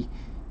can be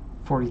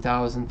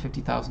 $40,000,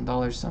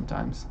 $50,000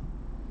 sometimes.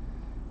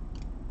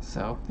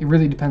 So it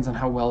really depends on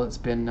how well it's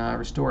been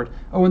restored.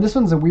 Oh, and this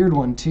one's a weird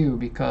one too,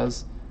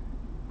 because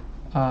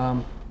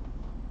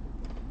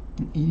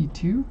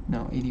 82?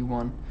 No,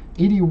 81.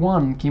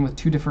 81 came with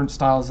 2 different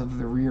styles of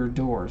the rear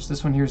doors.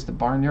 This one here is the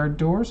barnyard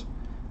doors,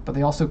 but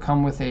they also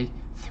come with a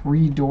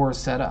 3-door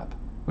setup,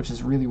 which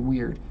is really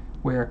weird,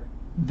 where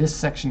this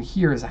section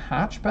here is a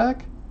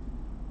hatchback,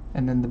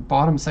 and then the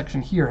bottom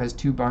section here has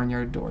 2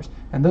 barnyard doors.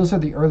 And those are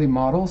the early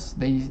models.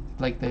 They,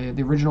 like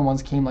the original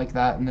ones came like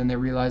that, and then they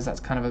realized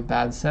that's kind of a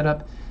bad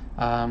setup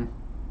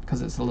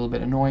because it's a little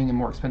bit annoying and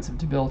more expensive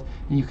to build.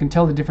 And you can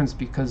tell the difference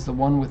because the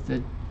one with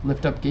the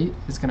lift-up gate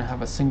is going to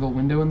have a single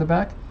window in the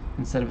back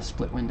instead of a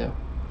split window.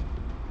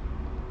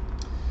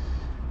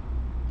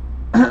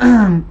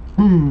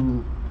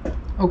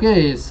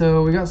 Okay,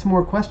 so we got some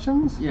more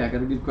questions. Yeah, I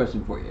got a good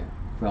question for you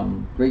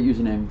from great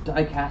username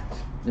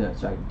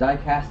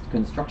Diecast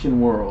Construction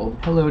World.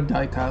 Hello,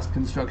 Diecast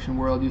Construction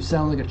World. You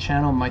sound like a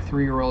channel my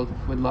 3-year-old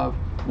would love.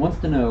 Wants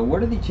to know,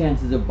 what are the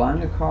chances of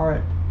buying a car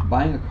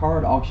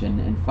at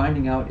auction and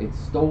finding out it's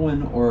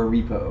stolen or a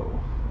repo?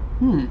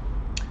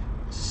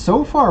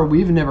 So far,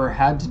 we've never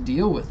had to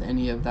deal with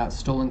any of that,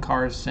 stolen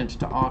cars sent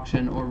to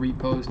auction or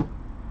repos.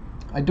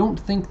 I don't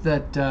think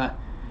that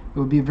it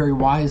would be a very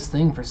wise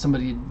thing for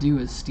somebody to do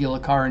is steal a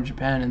car in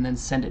Japan and then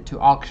send it to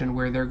auction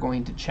where they're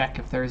going to check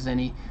if there's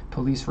any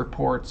police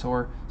reports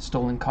or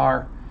stolen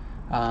car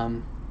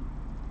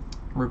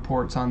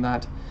reports on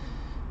that.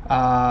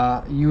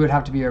 You would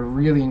have to be a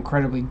really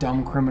incredibly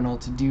dumb criminal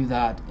to do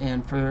that.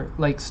 And for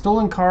like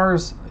stolen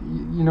cars,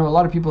 you know, a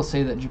lot of people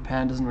say that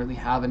Japan doesn't really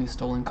have any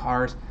stolen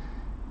cars.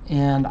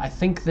 And I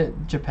think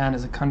that Japan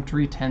as a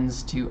country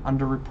tends to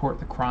underreport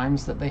the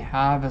crimes that they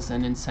have as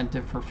an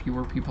incentive for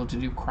fewer people to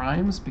do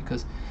crimes,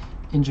 because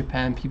in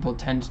Japan people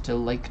tend to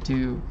like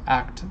to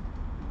act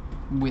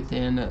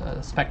within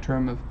a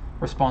spectrum of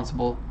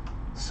responsible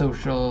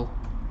social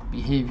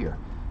behavior.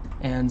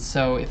 And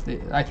so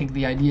I think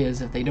the idea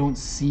is if they don't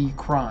see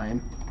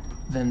crime,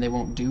 then they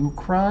won't do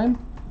crime.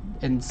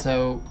 And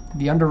so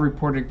the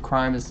underreported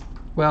crime is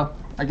well,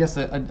 I guess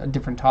a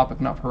different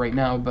topic, not for right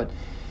now, but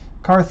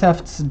car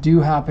thefts do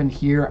happen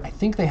here. I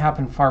think they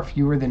happen far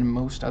fewer than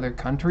most other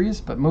countries,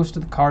 but most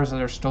of the cars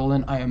that are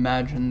stolen, I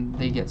imagine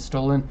they get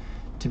stolen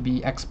to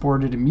be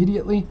exported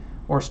immediately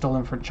or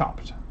stolen for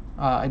chopped.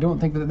 I don't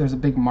think that there's a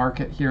big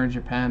market here in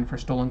Japan for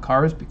stolen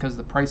cars because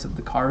the price of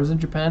the cars in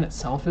Japan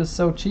itself is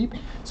so cheap.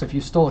 So if you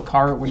stole a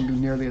car, it wouldn't be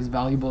nearly as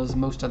valuable as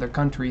most other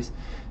countries.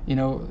 You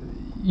know,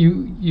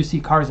 you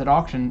see cars at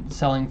auction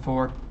selling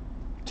for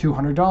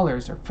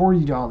 $200 or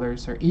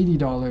 $40 or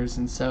 $80,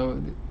 and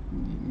so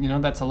you know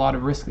that's a lot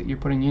of risk that you're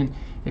putting in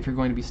if you're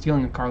going to be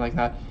stealing a car like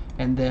that.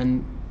 And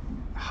then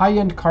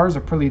high-end cars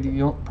are probably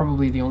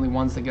the only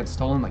ones that get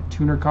stolen, like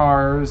tuner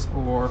cars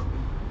or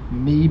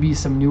maybe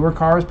some newer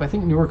cars, but I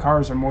think newer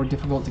cars are more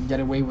difficult to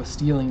get away with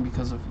stealing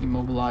because of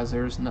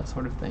immobilizers and that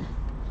sort of thing.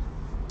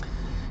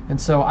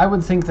 And so I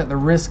would think that the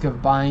risk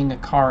of buying a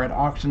car at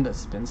auction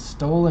that's been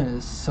stolen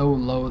is so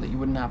low that you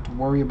wouldn't have to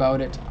worry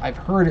about it. I've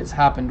heard it's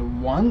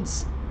happened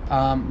once,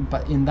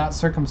 but in that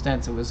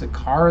circumstance it was a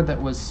car that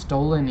was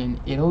stolen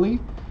in Italy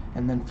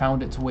and then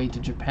found its way to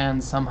Japan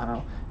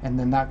somehow, and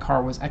then that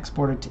car was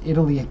exported to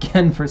Italy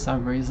again for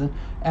some reason,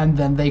 and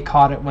then they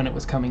caught it when it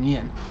was coming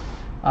in.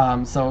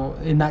 So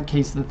in that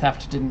case, the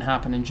theft didn't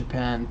happen in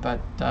Japan, but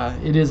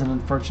it is an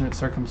unfortunate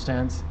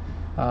circumstance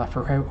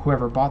for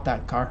whoever bought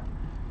that car.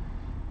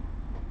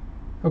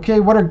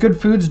 Okay, what are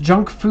good foods?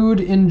 Junk food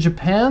in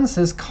Japan,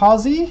 says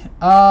Kazi.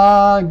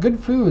 Good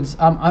foods.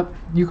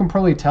 You can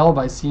probably tell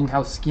by seeing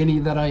how skinny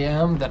that I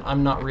am that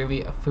I'm not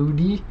really a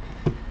foodie.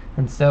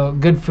 And so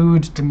good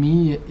food to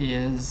me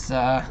is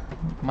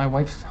my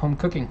wife's home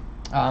cooking.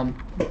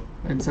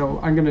 And so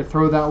I'm going to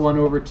throw that one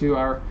over to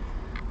our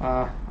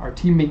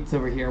teammates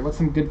over here. What's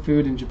some good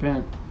food in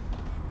Japan?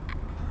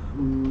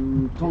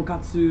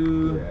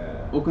 Tonkatsu,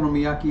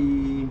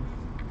 okonomiyaki,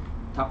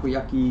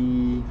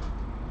 takoyaki,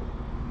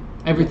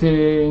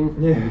 Everything.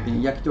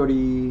 everything,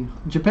 yakitori.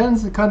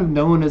 Japan's kind of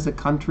known as a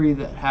country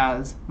that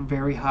has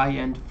very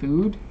high-end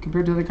food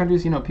compared to other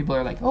countries. You know, people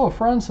are like, oh,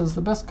 France has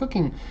the best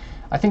cooking.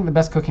 I think the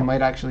best cooking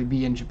might actually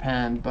be in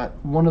Japan, but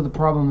one of the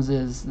problems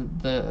is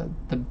the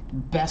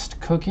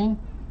best cooking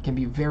can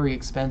be very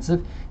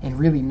expensive and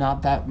really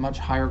not that much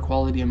higher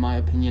quality in my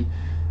opinion.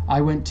 I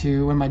went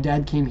to, when my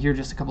dad came here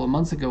just a couple of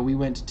months ago, we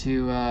went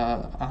to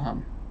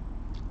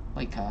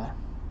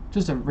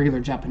just a regular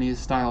Japanese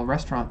style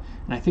restaurant,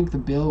 and I think the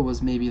bill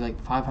was maybe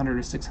like $500 or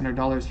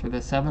 $600 for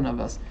the 7 of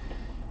us,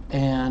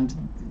 and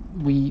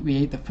we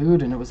ate the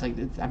food and it was like,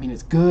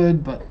 it's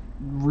good, but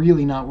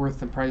really not worth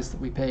the price that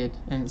we paid.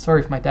 And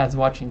sorry if my dad's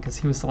watching because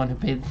he was the one who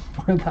paid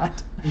for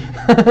that.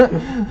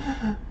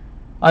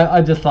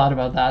 I just thought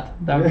about that.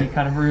 That would be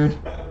kind of rude.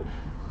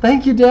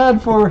 Thank you,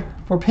 Dad, for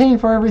paying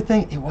for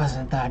everything. It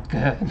wasn't that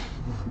good.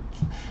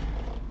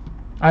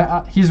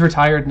 He's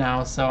retired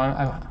now, so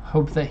I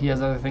hope that he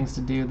has other things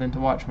to do than to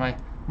watch my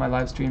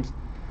live streams.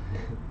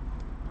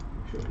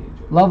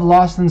 Love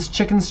Lawson's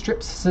chicken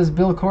strips, says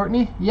Bill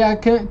Courtney. Yeah,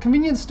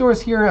 convenience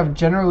stores here have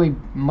generally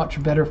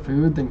much better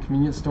food than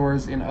convenience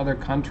stores in other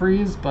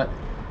countries, but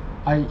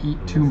I eat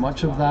too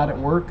much of that at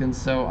work, and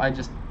so I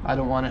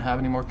don't want to have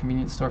any more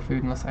convenience store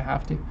food unless I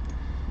have to.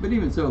 But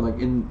even so,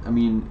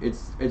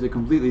 it's a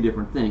completely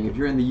different thing. If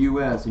you're in the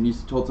U.S. and you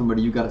told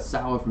somebody you got a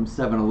salad from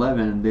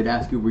 7-Eleven, they'd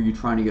ask you, were you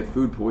trying to get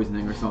food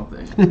poisoning or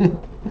something?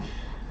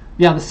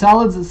 Yeah, the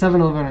salads at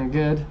 7-Eleven are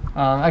good.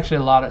 Actually,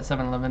 a lot at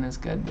 7-Eleven is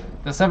good.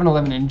 The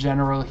 7-Eleven in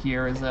general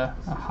here is a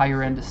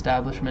higher-end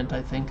establishment,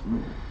 I think.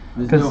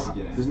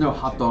 There's no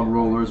hot dog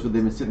rollers where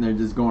they've been sitting there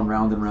just going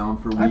round and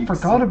round for weeks. I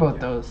forgot about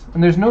those.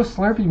 And there's no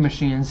Slurpee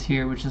machines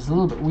here, which is a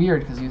little bit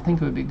weird because you'd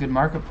think it would be a good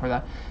market for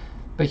that.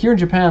 But here in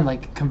Japan,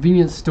 like,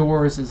 convenience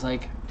stores is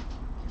like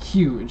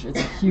huge. It's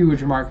a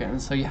huge market,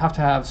 and so you have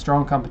to have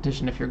strong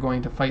competition if you're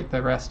going to fight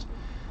the rest.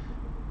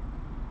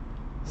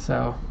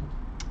 So,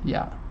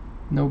 yeah,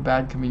 no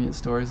bad convenience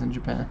stores in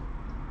Japan.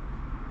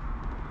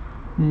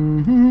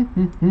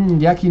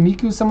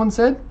 Yakimiku, someone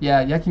said?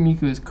 Yeah,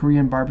 yakimiku is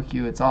Korean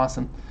barbecue. It's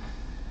awesome.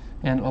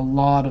 And a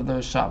lot of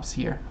those shops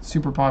here,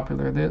 super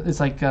popular. It's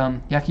like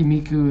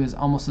yakimiku is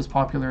almost as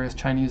popular as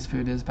Chinese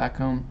food is back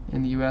home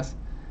in the US.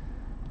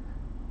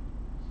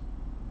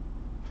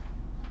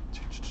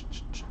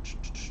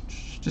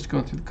 Just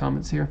going through the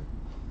comments here.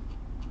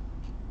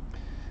 Do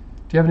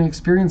you have any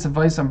experience,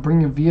 advice on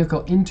bringing a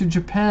vehicle into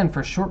Japan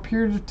for a short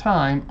period of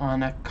time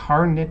on a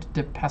carnet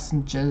de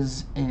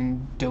passengers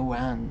in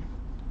Doan?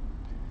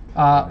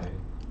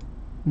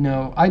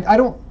 No, I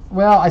don't.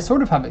 Well, I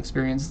sort of have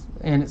experience,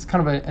 and it's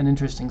kind of an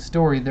interesting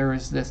story. There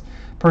is this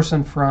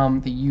person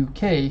from the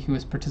UK who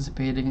is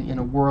participating in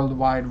a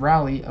worldwide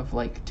rally of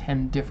like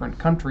 10 different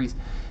countries,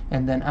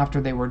 and then after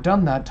they were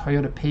done that,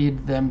 Toyota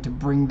paid them to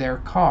bring their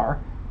car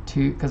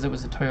to, because it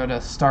was a Toyota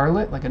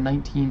Starlet, like a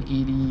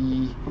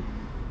 1980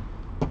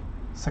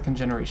 second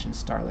generation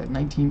Starlet,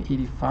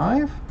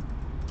 1985.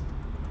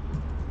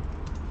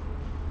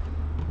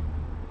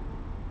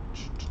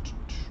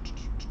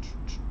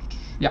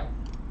 Yeah,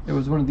 it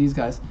was one of these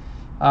guys.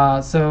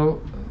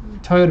 So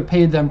Toyota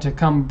paid them to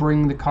come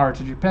bring the car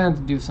to Japan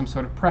to do some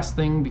sort of press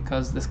thing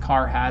because this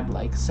car had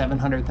like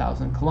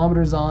 700,000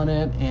 kilometers on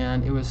it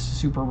and it was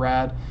super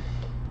rad.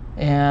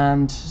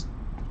 And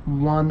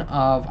one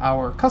of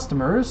our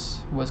customers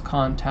was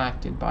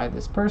contacted by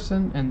this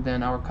person, and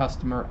then our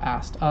customer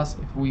asked us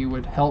if we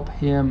would help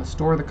him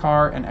store the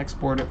car and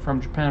export it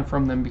from Japan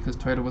from them because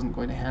Toyota wasn't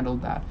going to handle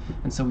that.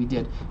 And so we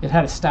did. It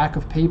had a stack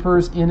of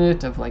papers in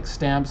it of like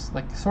stamps,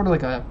 like sort of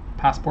like a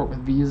passport with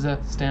Visa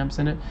stamps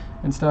in it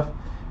and stuff,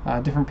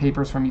 different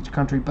papers from each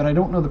country, but I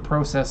don't know the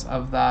process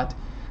of that.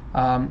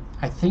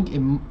 I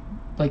think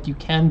like you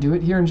can do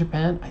it here in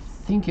Japan. I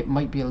think it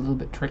might be a little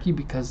bit tricky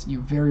because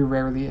you very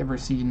rarely ever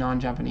see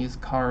non-Japanese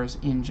cars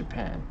in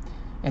Japan.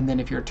 And then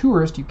if you're a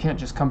tourist, you can't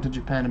just come to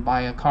Japan and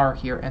buy a car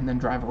here and then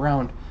drive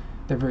around.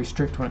 They're very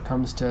strict when it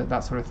comes to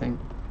that sort of thing.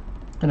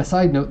 And a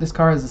side note, this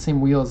car has the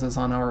same wheels as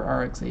on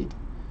our RX-8.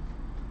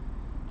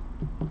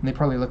 And they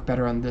probably look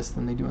better on this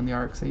than they do on the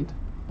RX-8.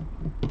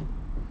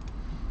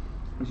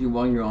 Actually,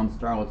 while you're on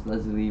Starlet,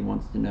 Leslie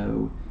wants to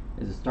know,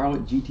 is a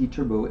Starlet GT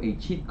Turbo a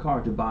cheap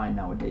car to buy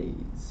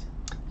nowadays?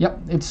 Yep,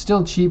 it's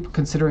still cheap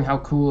considering how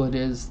cool it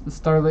is. The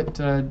Starlet,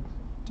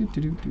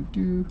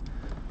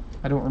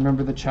 I don't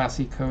remember the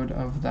chassis code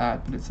of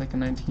that, but it's like a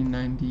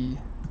 1990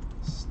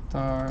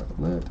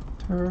 Starlet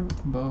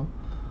Turbo.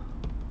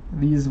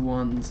 These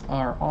ones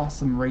are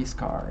awesome race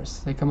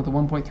cars. They come with a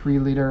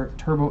 1.3 liter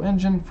turbo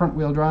engine, front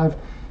wheel drive,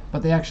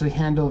 but they actually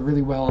handle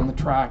really well on the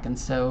track. And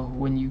so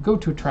when you go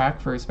to a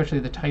track, for especially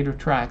the tighter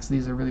tracks,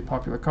 these are really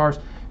popular cars.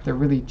 They're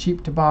really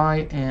cheap to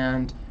buy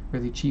and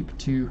really cheap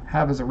to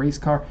have as a race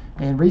car.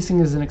 And racing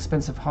is an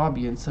expensive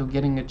hobby, and so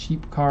getting a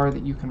cheap car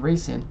that you can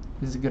race in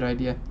is a good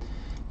idea.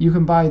 You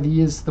can buy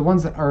these, the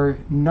ones that are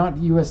not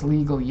US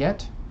legal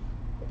yet.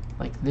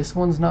 Like this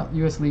one's not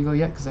US legal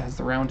yet because it has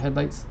the round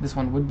headlights. This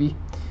one would be.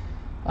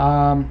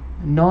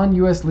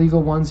 Non-US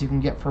legal ones you can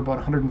get for about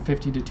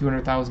 150 to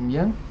 200,000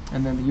 yen,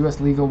 and then the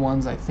US legal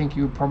ones I think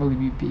you would probably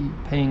be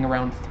paying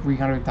around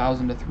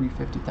 300,000 to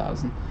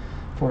 350,000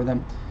 for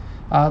them.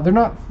 They're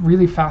not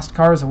really fast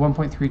cars. A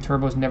 1.3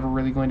 turbo is never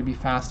really going to be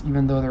fast,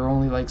 even though they're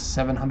only like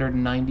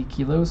 790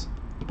 kilos.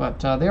 But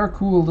they are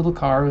cool little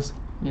cars,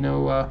 you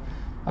know,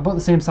 about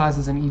the same size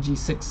as an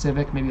EG6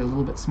 Civic, maybe a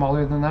little bit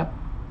smaller than that.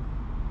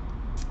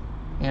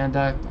 And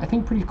I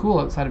think pretty cool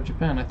outside of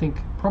Japan. I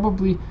think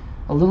probably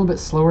a little bit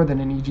slower than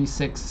an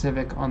EG6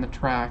 Civic on the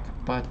track,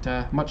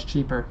 but much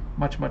cheaper,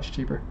 much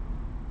cheaper.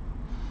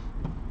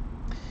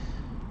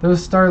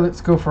 Those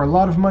Starlets go for a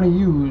lot of money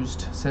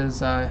used,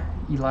 says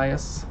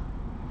Elias.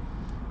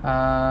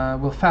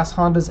 Will fast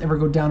Hondas ever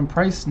go down in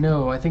price?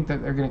 No, I think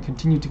that they're going to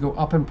continue to go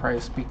up in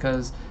price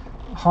because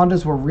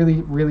Hondas were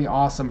really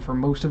awesome for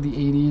most of the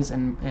 80s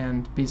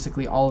and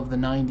basically all of the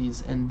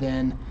 90s, and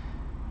then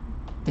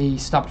they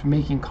stopped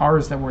making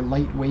cars that were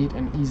lightweight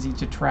and easy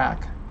to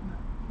track.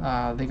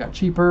 They got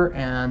cheaper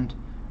and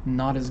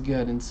not as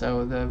good, and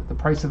so the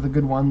price of the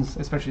good ones,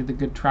 especially the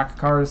good track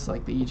cars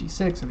like the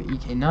EG6 or the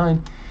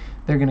EK9,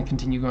 they're going to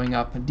continue going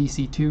up. A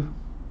DC2,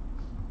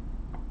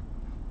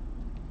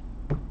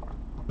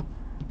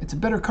 it's a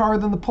better car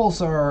than the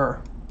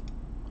Pulsar.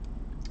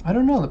 I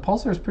don't know, the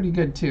Pulsar is pretty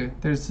good too.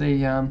 There's a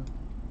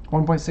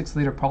 1.6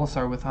 liter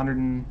Pulsar with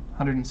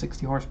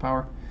 160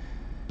 horsepower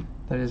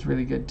that is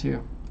really good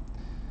too.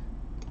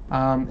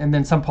 And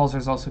then some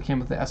Pulsars also came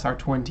with the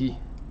SR20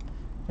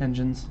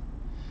 engines.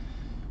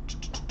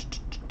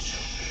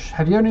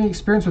 Have you had any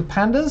experience with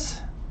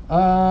Pandas?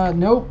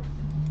 Nope.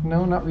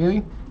 No, not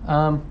really.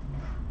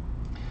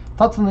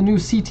 Thoughts on the new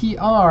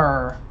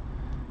CTR?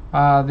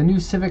 The new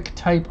Civic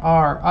Type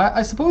R.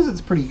 I suppose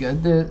it's pretty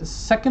good. The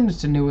second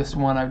to newest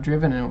one I've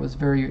driven and was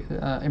very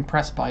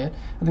impressed by it.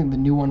 I think the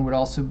new one would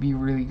also be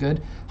really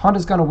good.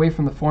 Honda's gone away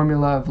from the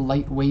formula of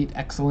lightweight,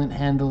 excellent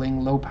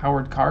handling,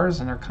 low-powered cars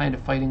and are kind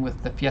of fighting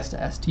with the Fiesta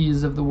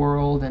STs of the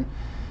world. And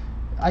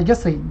I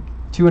guess they,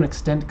 to an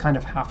extent, kind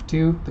of have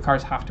to. The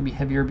cars have to be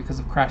heavier because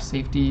of crash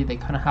safety. They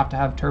kind of have to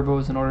have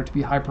turbos in order to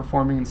be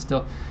high-performing and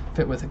still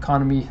fit with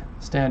economy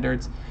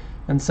standards.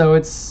 And so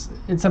it's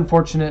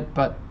unfortunate,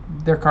 but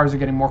their cars are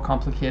getting more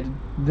complicated.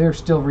 They're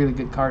still really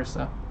good cars,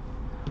 though.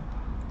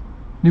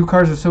 New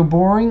cars are so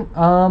boring.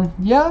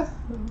 Yeah,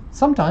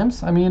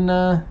 sometimes. I mean,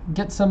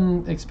 get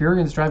some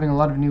experience driving a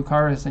lot of new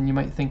cars and you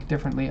might think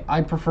differently.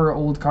 I prefer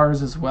old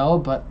cars as well,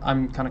 but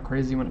I'm kind of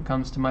crazy when it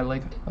comes to my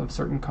like of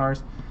certain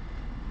cars.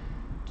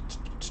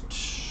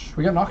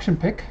 We got an auction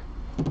pick.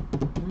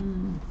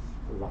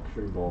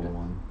 Luxury ball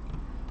one.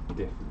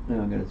 Different.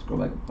 No, I gotta scroll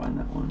back and find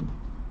that one.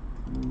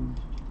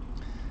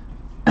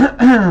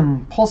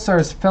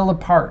 Pulsars fell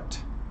apart.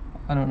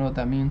 I don't know what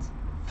that means.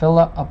 Fell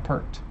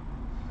apart.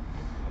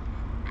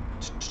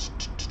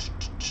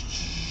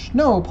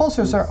 No,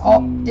 Pulsars are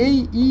all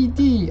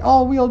AED,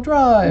 all-wheel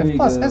drive,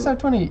 plus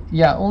SR20.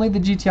 Yeah, only the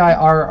GTI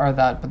R are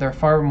that, but there are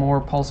far more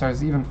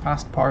Pulsars, even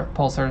fast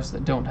Pulsars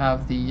that don't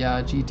have the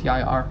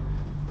GTI R.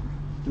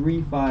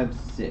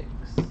 356.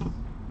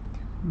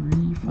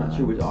 Not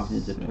sure which auction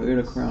it's a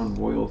Toyota Crown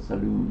Royal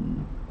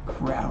Saloon.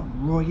 Crown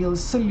Royal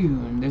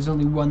Saloon. There's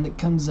only one that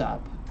comes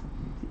up.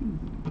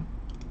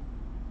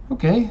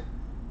 Okay.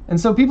 And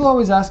so people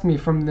always ask me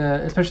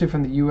especially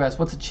from the US,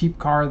 what's a cheap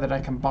car that I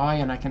can buy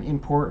and I can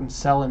import and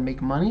sell and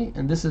make money?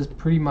 And this is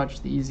pretty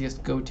much the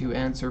easiest go-to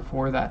answer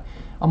for that.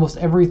 Almost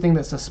everything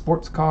that's a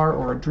sports car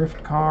or a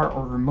drift car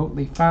or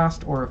remotely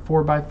fast or a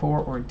 4x4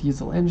 or a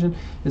diesel engine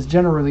is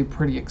generally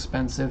pretty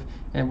expensive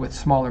and with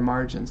smaller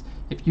margins.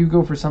 If you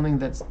go for something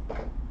that's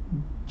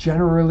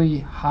generally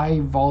high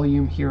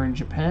volume here in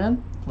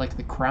Japan, like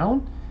the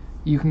Crown,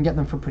 you can get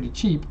them for pretty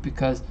cheap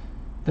because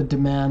the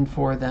demand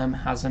for them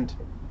hasn't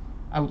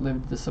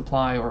outlived the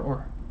supply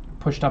or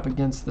pushed up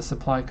against the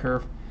supply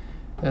curve.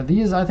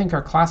 These, I think,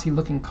 are classy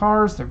looking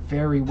cars. They're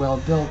very well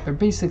built. They're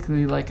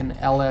basically like an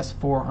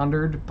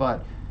LS400,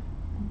 but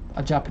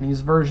a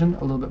Japanese version,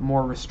 a little bit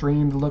more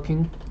restrained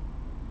looking.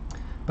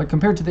 But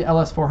compared to the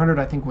LS400,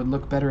 I think would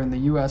look better in the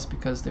US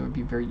because they would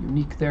be very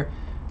unique there.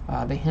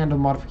 They handle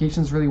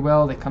modifications really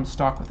well. They come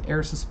stock with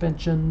air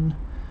suspension,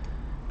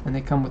 and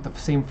they come with the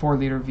same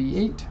 4-liter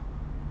V8.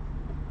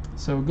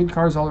 So good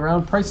cars all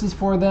around. Prices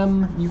for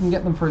them, you can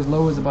get them for as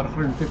low as about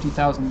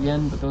 150,000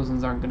 yen, but those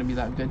ones aren't going to be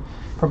that good.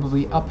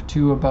 Probably up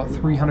to about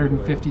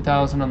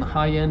 350,000 on the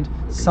high end.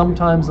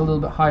 Sometimes a little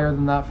bit higher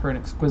than that for an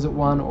exquisite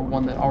one or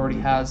one that already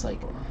has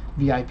like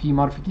VIP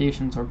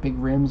modifications or big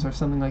rims or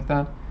something like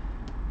that.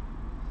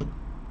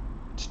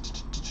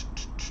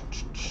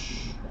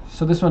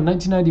 So this one,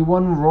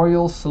 1991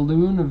 Royal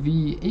Saloon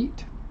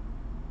V8.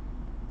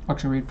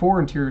 Auction grade 4,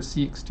 interior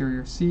C,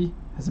 exterior C.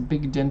 Has a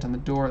big dent on the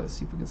door. Let's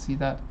see if we can see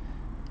that.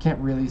 Can't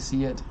really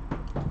see it.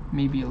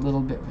 Maybe a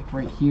little bit like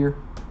right here.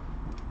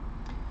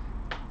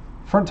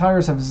 Front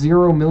tires have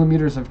 0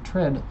 millimeters of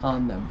tread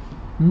on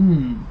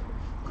them.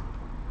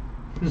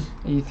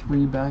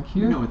 A3 back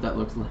here. You know what that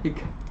looks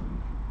like.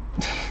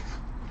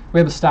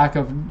 We have a stack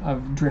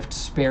of drift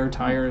spare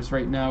tires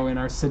right now in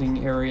our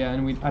sitting area,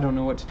 and I don't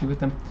know what to do with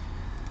them.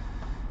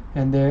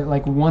 And they're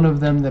like, one of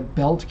them, the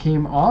belt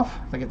came off,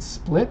 like it's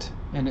split,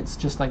 and it's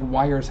just like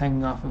wires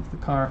hanging off of the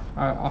car,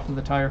 off of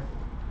the tire.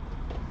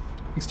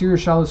 Exterior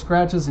shallow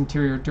scratches,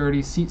 interior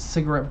dirty, seat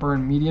cigarette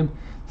burn medium,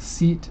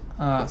 seat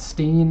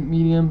stain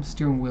medium,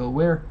 steering wheel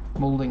wear,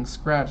 molding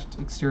scratched,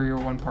 exterior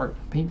 1 part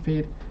paint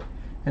fade,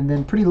 and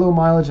then pretty low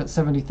mileage at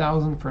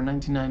 70,000 for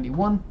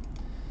 1991.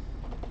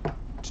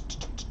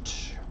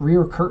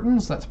 Rear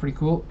curtains, that's pretty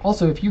cool.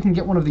 Also, if you can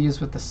get one of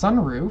these with the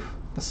sunroof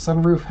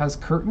has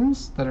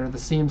curtains that are the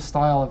same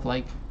style of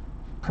like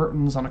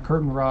curtains on a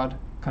curtain rod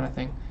kind of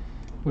thing,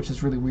 which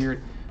is really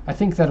weird. I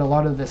think that a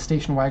lot of the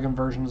station wagon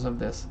versions of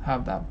this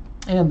have that.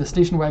 And the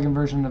station wagon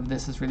version of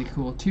this is really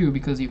cool too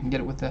because you can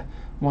get it with the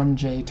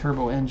 1J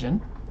turbo engine,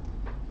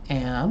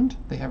 and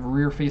they have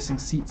rear facing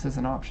seats as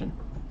an option.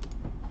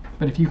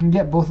 But if you can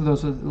get both of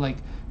those with like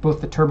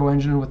both the turbo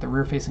engine with the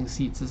rear facing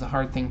seats is a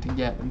hard thing to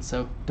get, and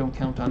so don't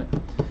count on it.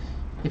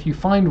 If you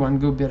find one,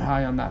 go bid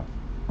high on that.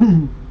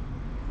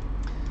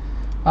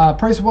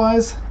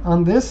 Price-wise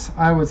on this,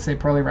 I would say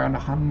probably around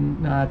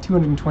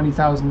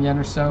 220,000 yen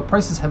or so.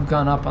 Prices have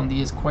gone up on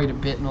these quite a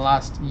bit in the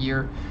last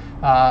year,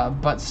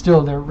 but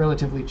still they're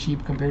relatively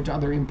cheap compared to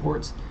other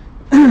imports.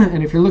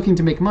 And if you're looking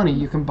to make money,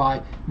 you can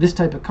buy this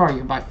type of car. You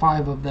can buy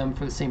 5 of them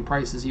for the same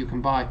price as you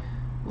can buy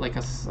like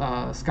a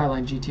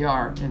Skyline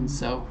GTR. And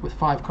so with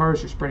 5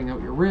 cars, you're spreading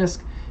out your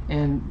risk,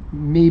 and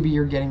maybe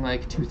you're getting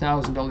like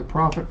 $2,000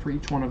 profit for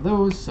each one of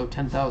those, so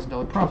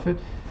 $10,000 profit.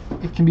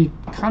 It can be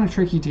kind of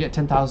tricky to get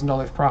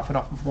 $10,000 profit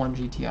off of one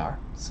GTR.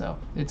 So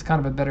it's kind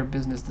of a better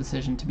business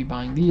decision to be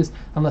buying these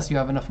unless you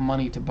have enough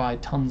money to buy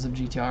tons of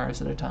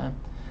GTRs at a time.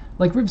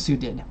 Like Ribsu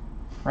did,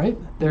 right?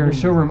 Their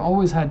showroom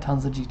always had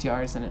tons of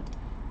GTRs in it.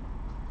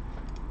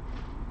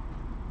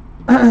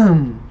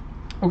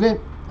 Okay,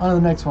 on to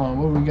the next one.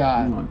 What do we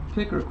got?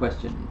 Pick or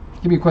question?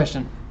 Give me a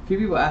question. A few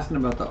people asking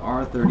about the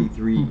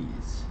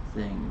R33s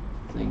thing.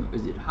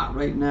 Is it hot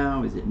right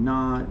now? Is it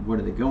not? What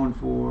are they going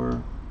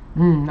for?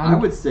 I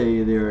would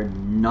say they're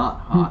not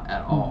hot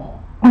at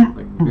all.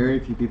 Like very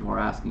few people are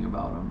asking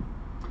about them.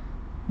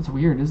 It's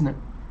weird, isn't it?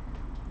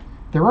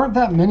 There aren't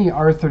that many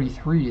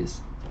R33s.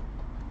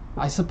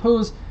 I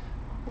suppose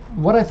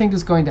what I think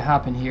is going to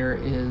happen here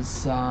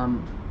is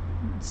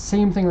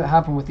same thing that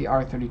happened with the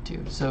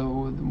R32.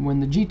 So when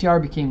the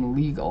GTR became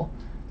legal,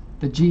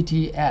 the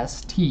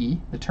GTST,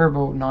 the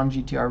turbo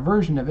non-GTR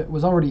version of it,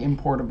 was already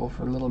importable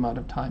for a little amount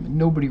of time, and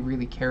nobody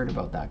really cared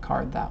about that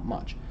car that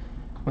much.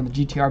 When the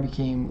GTR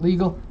became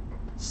legal,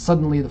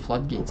 suddenly the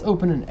floodgates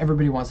opened and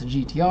everybody wants a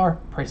GTR.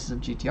 Prices of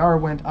GTR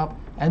went up,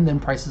 and then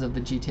prices of the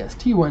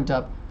GTST went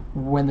up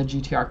when the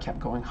GTR kept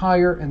going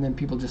higher, and then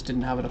people just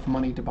didn't have enough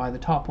money to buy the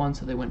top one,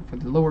 so they went for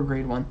the lower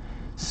grade one.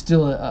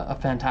 Still a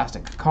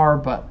fantastic car,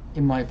 but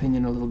in my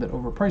opinion a little bit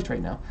overpriced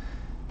right now.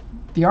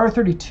 The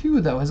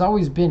R32 though has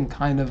always been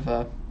kind of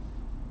a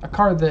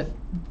car that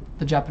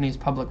the Japanese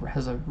public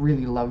has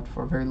really loved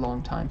for a very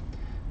long time,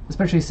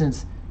 especially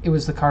since it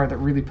was the car that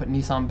really put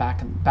Nissan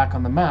back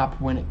on the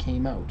map when it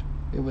came out.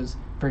 It was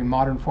very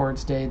modern for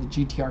its day. The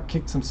GTR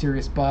kicked some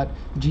serious butt.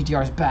 The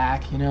GTR's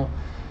back, you know.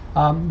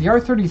 The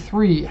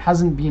R33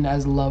 hasn't been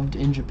as loved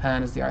in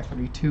Japan as the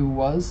R32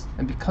 was,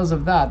 and because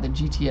of that, the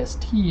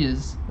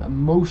GTSTs,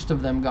 most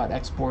of them got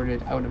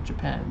exported out of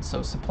Japan.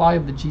 So supply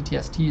of the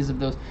GTSTs of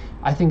those,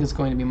 I think is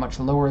going to be much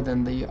lower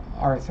than the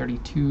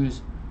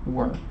R32s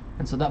were.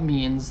 And so that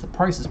means the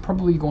price is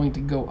probably going to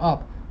go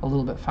up a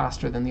little bit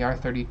faster than the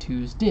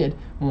R32s did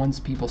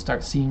once people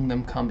start seeing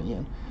them come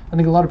in. I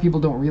think a lot of people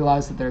don't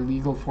realize that they're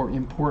legal for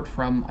import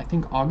from, I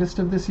think, August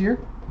of this year.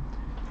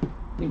 I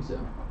think so.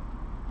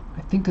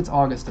 I think it's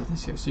August of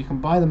this year. So you can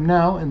buy them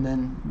now, and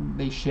then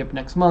they ship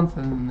next month,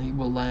 and then they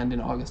will land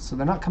in August. So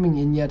they're not coming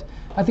in yet.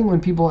 I think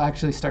when people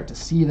actually start to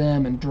see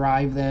them and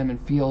drive them and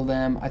feel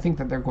them, I think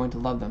that they're going to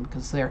love them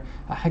because they're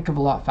a heck of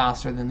a lot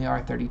faster than the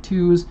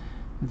R32s.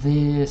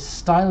 The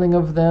styling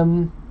of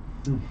them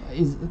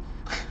is...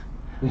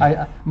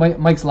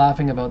 Mike's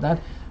laughing about that.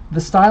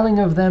 The styling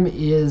of them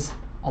is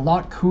a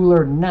lot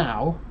cooler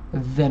now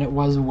than it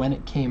was when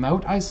it came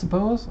out, I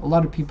suppose. A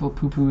lot of people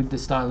poo-pooed the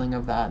styling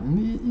of that,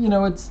 and you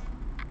know,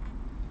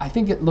 I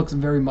think it looks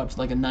very much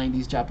like a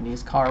 90s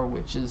Japanese car,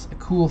 which is a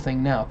cool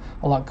thing now,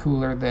 a lot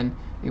cooler than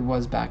it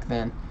was back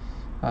then.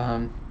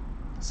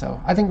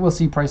 So I think we'll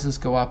see prices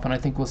go up, and I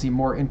think we'll see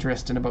more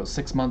interest in about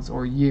 6 months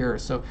or a year.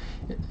 So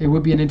it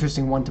would be an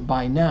interesting one to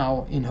buy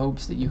now in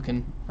hopes that you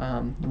can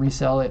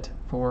resell it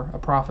for a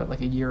profit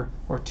like a year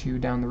or two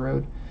down the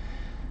road.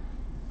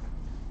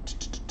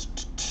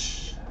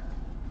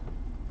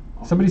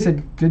 Somebody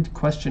said, good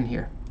question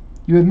here.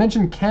 You had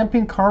mentioned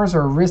camping cars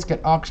are a risk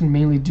at auction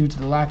mainly due to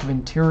the lack of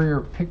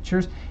interior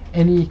pictures.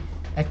 Any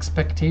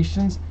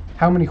expectations?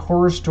 How many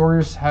horror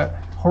stories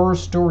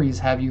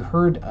have you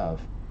heard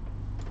of?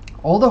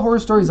 All the horror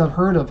stories I've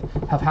heard of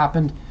have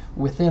happened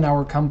within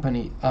our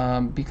company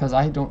because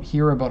I don't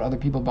hear about other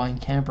people buying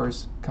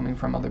campers coming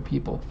from other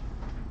people,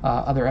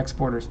 other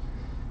exporters.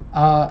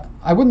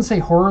 I wouldn't say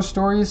horror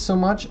stories so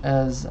much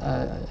as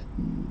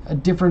a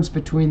difference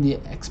between the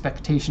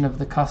expectation of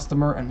the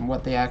customer and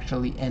what they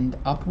actually end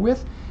up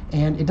with.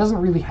 And it doesn't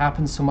really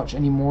happen so much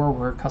anymore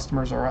where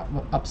customers are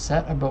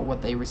upset about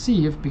what they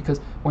receive, because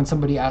when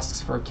somebody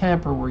asks for a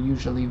camper, we're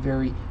usually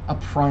very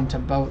upfront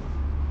about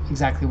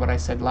exactly what I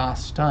said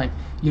last time.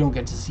 You don't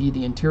get to see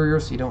the interior,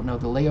 so you don't know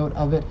the layout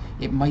of it.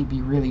 It might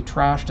be really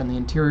trashed on the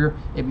interior.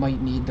 It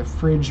might need the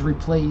fridge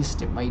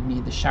replaced. It might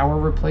need the shower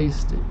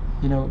replaced.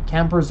 You know,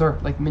 campers are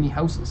like mini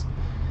houses.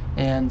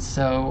 And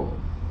so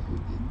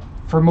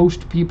for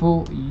most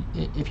people,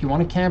 if you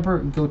want a camper,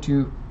 go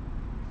to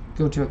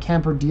a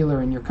camper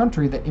dealer in your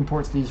country that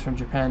imports these from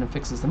Japan and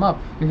fixes them up.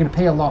 You're going to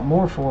pay a lot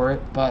more for it,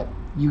 but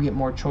you get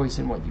more choice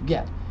in what you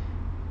get.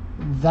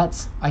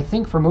 That's, I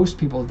think, for most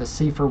people, the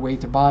safer way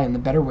to buy and the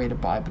better way to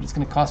buy, but it's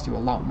going to cost you a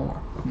lot more.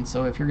 And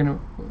so if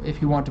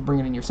you want to bring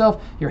it in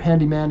yourself, you're a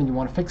handyman and you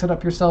want to fix it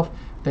up yourself,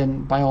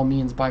 then by all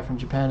means buy from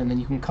Japan, and then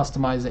you can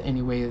customize it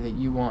any way that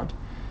you want.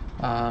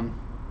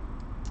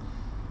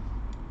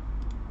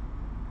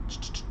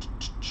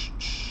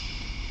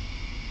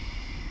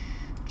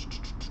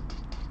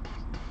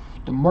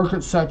 The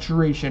market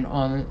saturation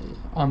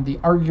on the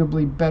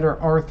arguably better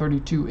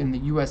R32 in the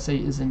USA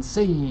is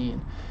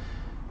insane.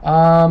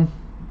 I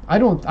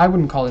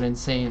wouldn't call it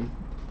insane.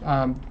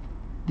 The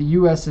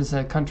U.S. is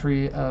a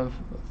country of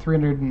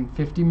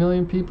 350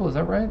 million people. Is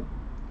that right?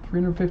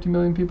 350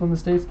 million people in the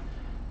States?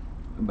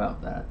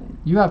 About that, I think.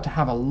 You have to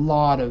have a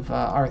lot of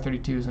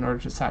R32s in order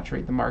to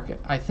saturate the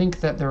market. I think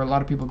that there are a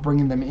lot of people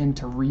bringing them in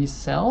to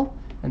resell,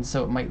 and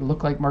so it might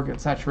look like market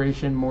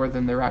saturation more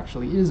than there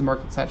actually is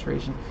market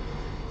saturation.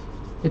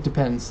 It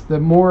depends. The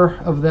more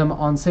of them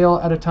on sale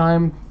at a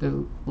time,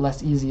 the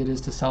less easy it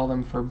is to sell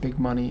them for big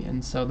money,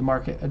 and so the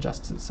market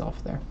adjusts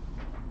itself there.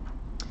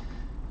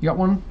 You got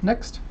one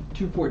next?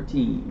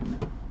 214.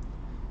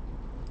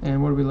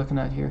 And what are we looking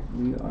at here?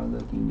 We are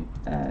looking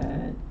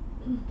at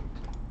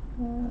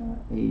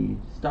a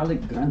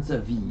Starlet Granza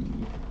V.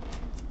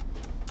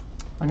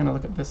 I'm going to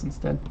look at this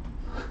instead.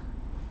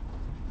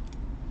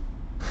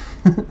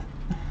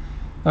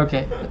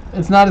 Okay,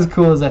 it's not as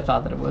cool as I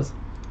thought that it was.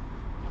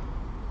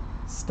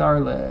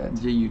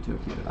 Starlet. JU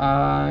Tokyo.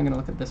 I'm going to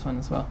look at this one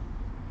as well.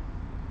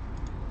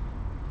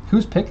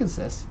 Whose pick is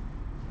this?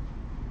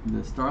 The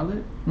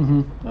Starlet?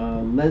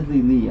 Mm-hmm.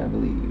 Leslie Lee, I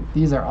believe.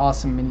 These are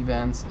awesome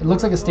minivans. It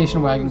looks like a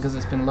station wagon because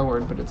it's been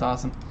lowered, but it's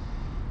awesome.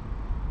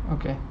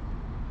 Okay.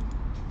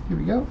 Here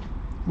we go.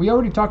 We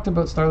already talked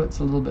about Starlets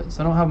a little bit,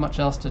 so I don't have much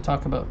else to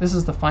talk about. This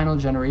is the final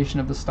generation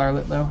of the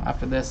Starlet, though.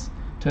 After this,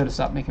 Toyota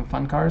stopped making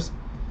fun cars.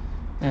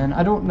 And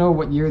I don't know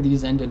what year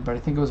these ended, but I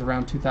think it was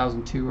around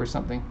 2002 or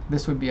something.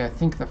 This would be, I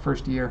think, the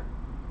first year.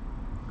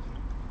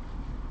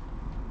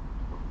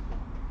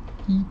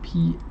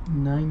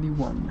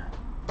 EP91.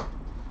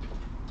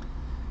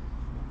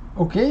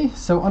 Okay,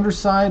 so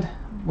underside,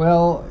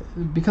 well,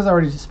 because I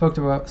already spoke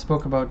about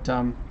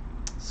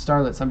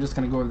Starlets, I'm just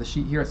going to go over the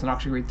sheet here. It's an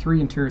auction grade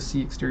 3, interior C,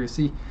 exterior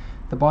C.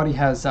 The body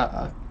has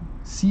a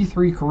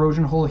C3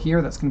 corrosion hole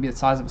here that's going to be the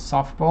size of a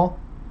softball.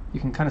 You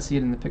can kind of see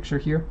it in the picture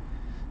here.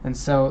 And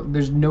so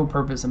there's no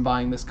purpose in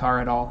buying this car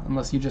at all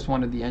unless you just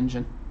wanted the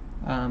engine.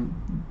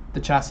 The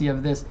chassis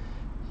of this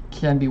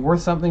can be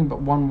worth something,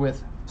 but one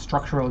with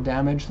structural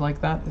damage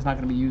like that is not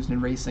going to be used in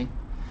racing.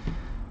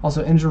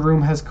 Also, engine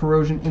room has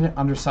corrosion in it,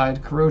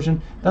 underside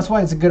corrosion. That's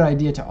why it's a good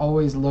idea to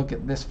always look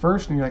at this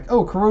first, and you're like,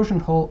 oh, corrosion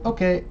hole,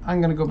 okay,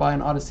 I'm going to go buy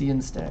an Odyssey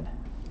instead.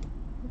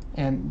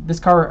 And this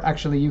car,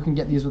 actually, you can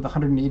get these with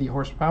 180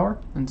 horsepower,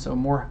 and so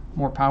more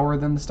power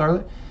than the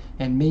Starlet,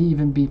 and may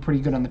even be pretty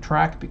good on the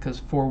track because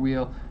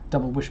four-wheel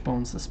double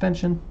wishbone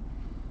suspension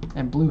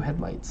and blue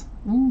headlights.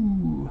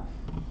 Ooh.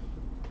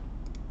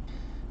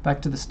 Back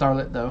to the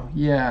Starlet, though.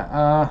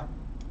 Yeah,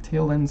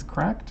 tail end's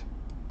cracked.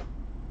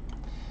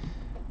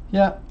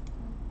 Yeah,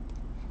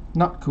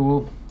 not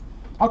cool.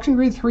 Auction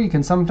grade 3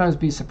 can sometimes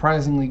be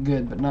surprisingly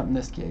good, but not in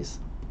this case.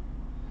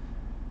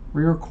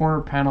 Rear corner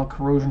panel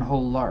corrosion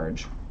hole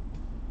large.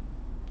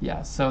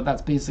 Yeah, so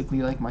that's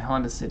basically like my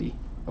Honda City.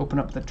 Open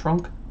up the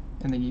trunk,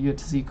 and then you get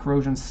to see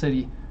Corrosion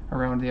City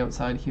around the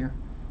outside here,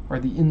 or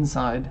the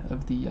inside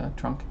of the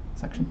trunk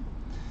section.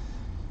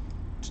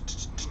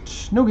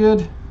 No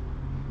good.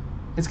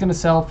 It's going to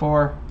sell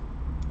for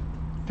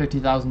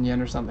 50,000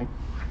 yen or something.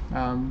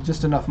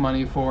 Just enough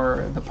money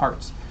for the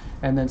parts.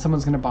 And then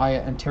someone's going to buy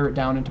it and tear it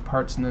down into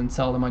parts and then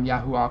sell them on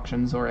Yahoo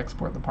Auctions or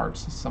export the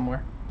parts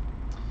somewhere.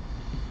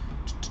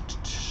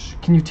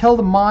 Can you tell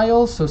the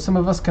miles so some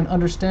of us can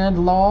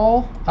understand,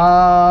 lol?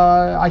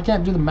 I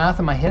can't do the math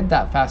in my head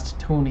that fast,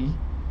 Tony.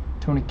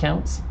 Tony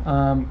counts.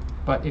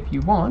 But if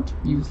you want,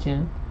 you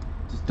can.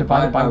 Just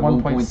divide it by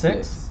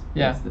 1.6.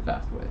 Yeah. That's the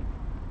fast way.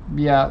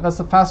 Yeah, that's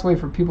the fast way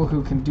for people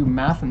who can do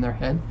math in their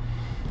head.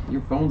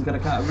 Your phone's got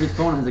everybody's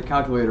phone has a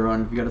calculator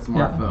on if you got a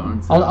smartphone.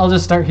 Yeah. So I'll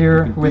just start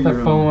here with a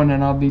phone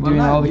and I'll be doing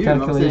all the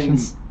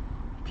calculations.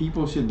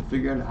 People should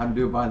figure out how to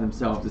do it by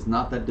themselves. It's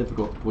not that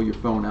difficult to pull your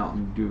phone out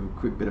and do a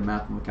quick bit of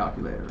math on the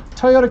calculator.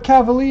 Toyota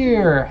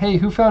Cavalier. Hey,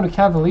 who found a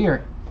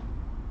Cavalier?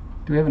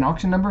 Do we have an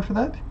auction number for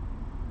that?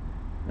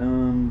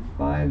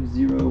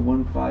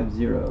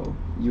 50150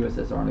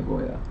 USSR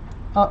Nagoya.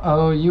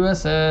 Uh-oh,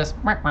 USS.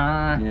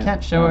 Yeah,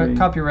 Can't show it.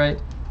 Copyright.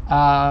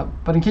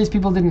 But in case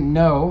people didn't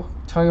know,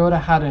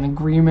 Toyota had an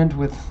agreement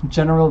with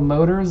General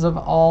Motors of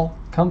all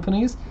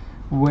companies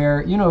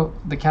where, you know,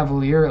 the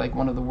Cavalier, like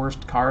one of the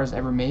worst cars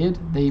ever made,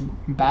 they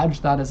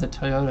badged that as a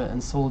Toyota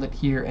and sold it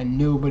here and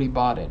nobody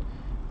bought it.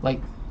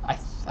 Like,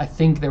 I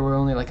think there were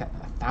only like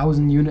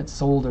 1,000 units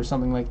sold or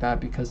something like that,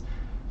 because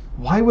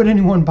why would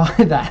anyone buy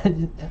that?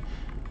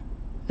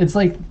 It's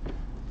like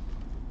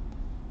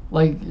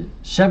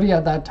Chevy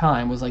at that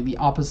time was like the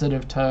opposite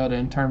of Toyota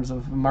in terms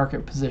of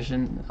market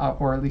position,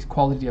 or at least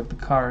quality of the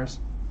cars.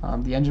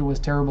 The engine was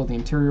terrible, the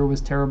interior was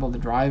terrible, the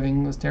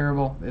driving was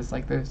terrible. It's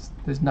like there's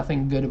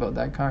nothing good about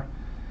that car.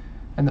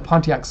 And the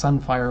Pontiac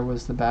Sunfire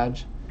was the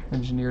badge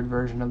engineered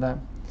version of that.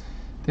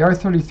 The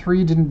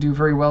R33 didn't do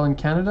very well in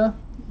Canada.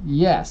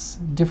 Yes,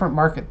 different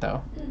market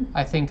though.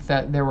 I think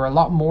that there were a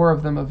lot more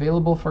of them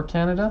available for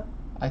Canada.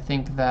 I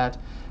think that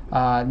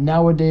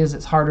nowadays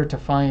it's harder to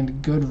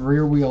find good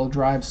rear-wheel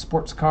drive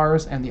sports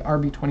cars, and the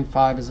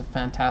RB25 is a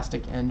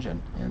fantastic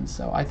engine. And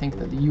so I think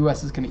that the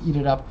US is going to eat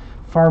it up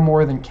far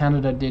more than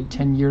Canada did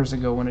 10 years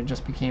ago when it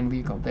just became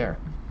legal there.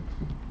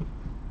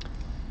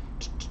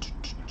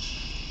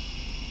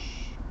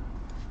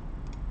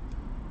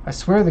 I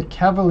swear the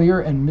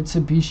Cavalier and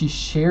Mitsubishi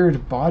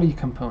shared body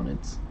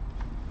components.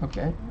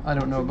 Okay, I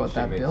don't know about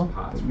that, Bill,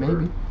 but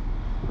maybe.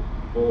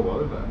 All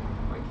over that,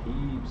 like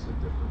heaps of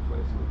different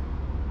places.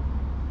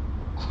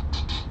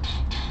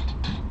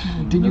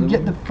 Did you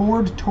get the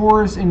Ford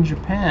Taurus in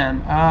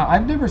Japan?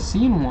 I've never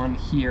seen one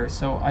here,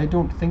 so I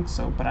don't think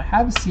so. But I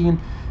have seen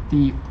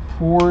the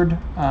Ford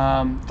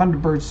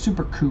Thunderbird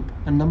Super Coupe,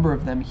 a number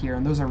of them here,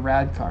 and those are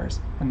rad cars.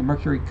 And the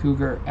Mercury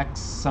Cougar X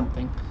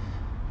something,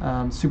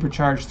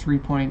 supercharged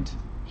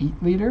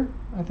 3.8 liter,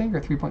 I think,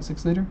 or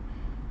 3.6 liter,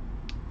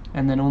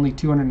 and then only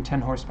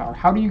 210 horsepower.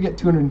 How do you get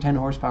 210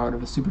 horsepower out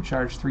of a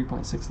supercharged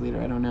 3.6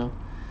 liter? I don't know.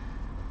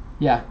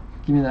 Yeah,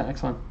 give me that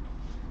next one.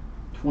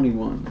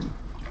 21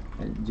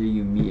 at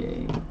JU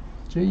Mie.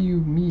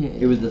 JU Mie.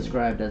 It was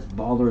described as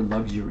baller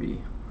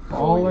luxury.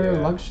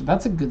 Baller luxury.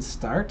 That's a good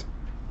start.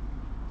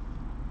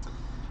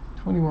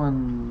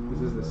 21.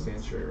 This is the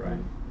Century, right?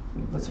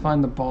 Let's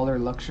find the baller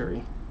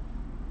luxury.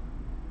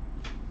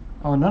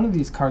 Oh, none of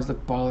these cars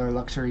look baller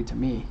luxury to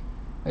me,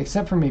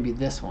 except for maybe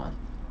this one.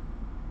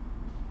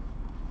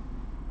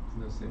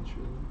 No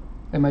Century.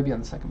 It might be on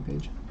the second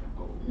page.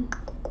 Oh. Come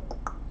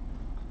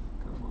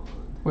on.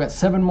 We got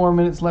 7 more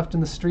minutes left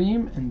in the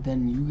stream, and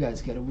then you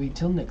guys gotta wait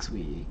till next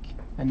week.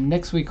 And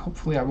next week,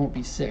 hopefully, I won't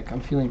be sick.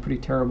 I'm feeling pretty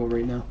terrible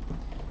right now.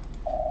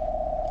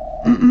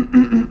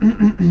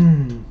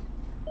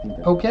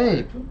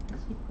 Okay.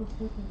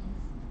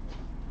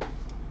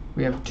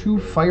 We have 2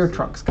 fire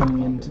trucks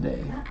coming in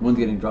today. One's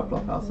getting dropped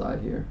off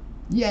outside here.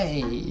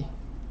 Yay!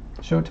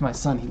 Show it to my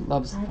son. He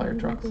loves the fire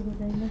trucks.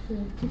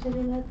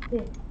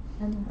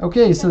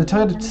 Okay, so the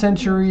Toyota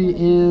Century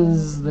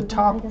is the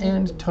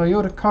top-end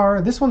Toyota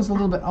car. This one's a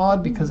little bit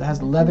odd because it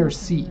has leather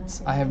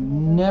seats. I have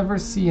never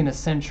seen a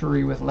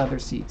Century with leather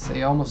seats.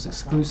 They almost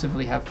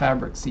exclusively have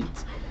fabric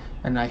seats.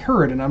 And I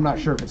heard, and I'm not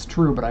sure if it's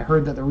true, but I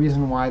heard that the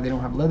reason why they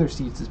don't have leather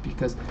seats is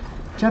because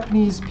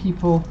Japanese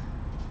people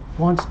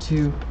want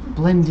to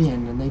blend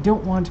in, and they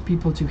don't want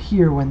people to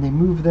hear when they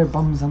move their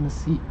bums on the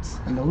seats.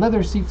 And the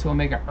leather seats will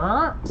make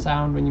a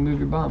sound when you move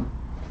your bum.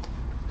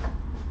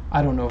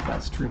 I don't know if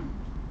that's true.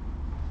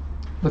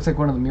 Looks like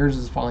one of the mirrors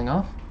is falling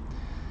off.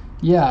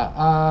 Yeah,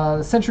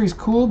 the Century's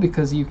cool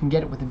because you can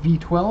get it with a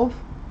V12.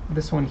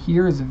 This one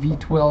here is a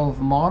V12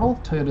 model,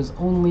 Toyota's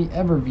only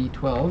ever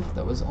V12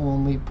 that was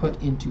only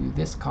put into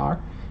this car,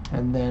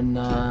 and then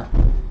a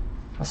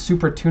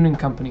Super tuning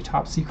company,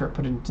 Top Secret,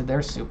 put it into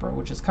their Super,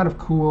 which is kind of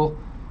cool,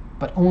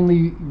 but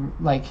only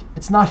like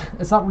it's not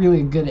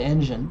really a good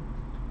engine,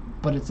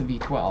 but it's a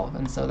V12,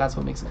 and so that's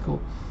what makes it cool.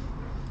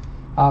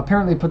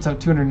 Apparently, it puts out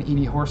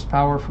 280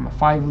 horsepower from a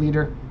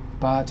 5-liter,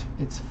 but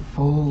it's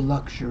full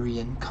luxury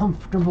and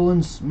comfortable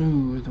and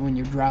smooth when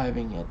you're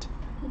driving it.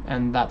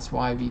 And that's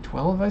why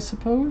V12, I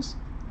suppose?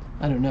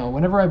 I don't know.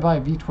 Whenever I buy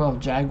a V12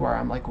 Jaguar,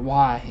 I'm like,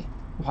 why?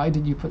 Why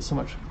did you put so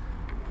much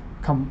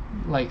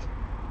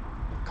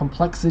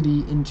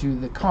complexity into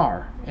the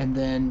car and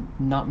then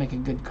not make a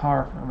good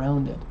car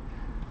around it?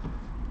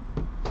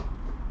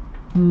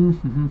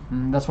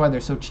 That's why they're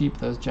so cheap,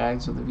 those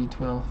Jags with the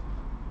V12.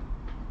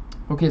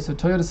 Okay, so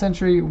Toyota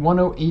Century,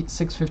 108,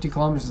 650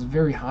 kilometers is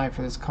very high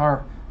for this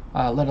car,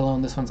 let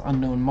alone this one's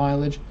unknown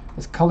mileage.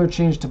 This color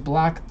change to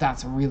black,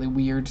 that's really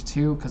weird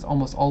too, because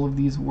almost all of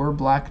these were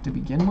black to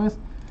begin with.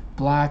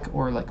 Black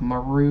or like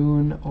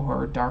maroon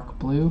or dark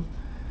blue.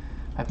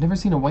 I've never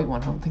seen a white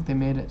one. I don't think they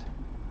made it.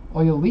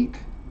 Oil leak.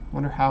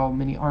 Wonder how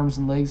many arms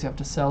and legs you have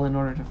to sell in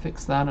order to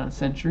fix that on a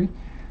Century.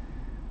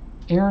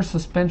 Air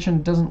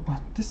suspension doesn't...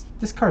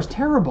 This car is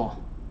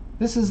terrible.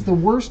 This is the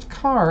worst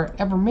car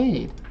ever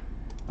made.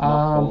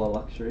 Not baller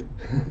luxury.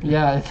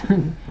 Yeah,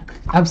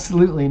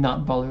 absolutely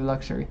not baller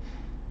luxury.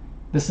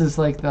 This is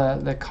like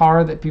the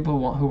car that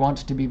people who want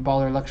to be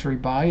baller luxury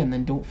buy and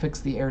then don't fix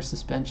the air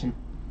suspension.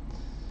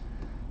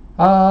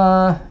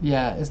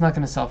 Yeah, it's not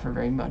going to sell for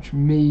very much.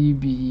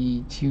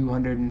 Maybe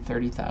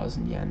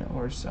 230,000 yen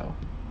or so.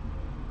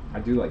 I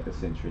do like the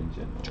Century in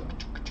general, though.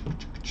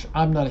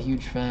 I'm not a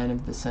huge fan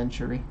of the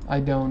Century. I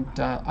don't.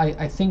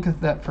 I think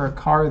that for a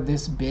car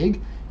this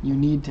big, you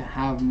need to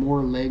have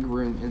more leg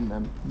room in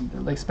them.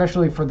 Like,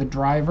 especially for the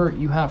driver,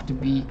 you have to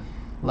be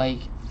like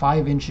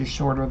 5 inches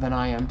shorter than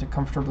I am to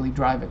comfortably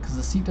drive it, because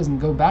the seat doesn't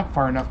go back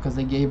far enough because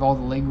they gave all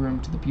the leg room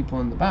to the people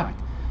in the back.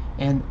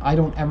 And I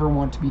don't ever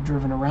want to be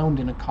driven around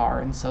in a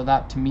car, and so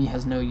that to me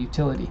has no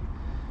utility.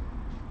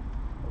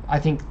 I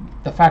think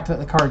the fact that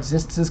the car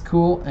exists is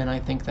cool, and I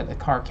think that the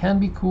car can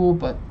be cool,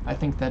 but I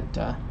think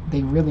that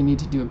they really need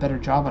to do a better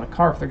job on a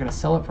car if they're going to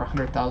sell it for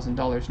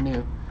 $100,000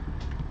 new.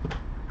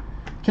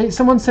 Okay,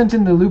 someone sent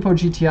in the Lupo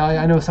GTI.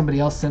 I know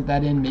somebody else sent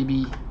that in.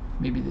 Maybe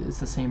it's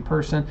the same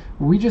person.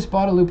 We just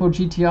bought a Lupo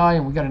GTI,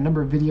 and we got a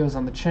number of videos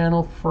on the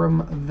channel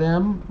from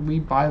them. We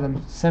buy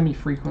them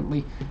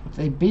semi-frequently.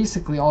 They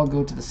basically all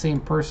go to the same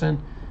person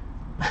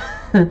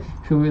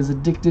who is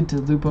addicted to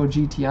Lupo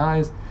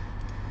GTIs.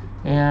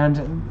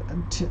 And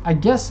I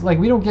guess, like,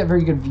 we don't get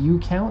very good view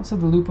counts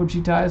of the Lupo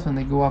GTIs when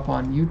they go up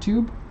on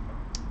YouTube.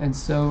 And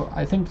so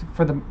I think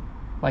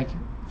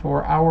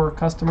for our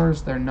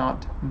customers, they're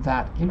not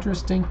that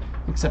interesting,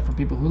 except for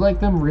people who like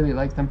them, really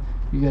like them.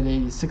 You get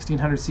a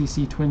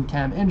 1600cc twin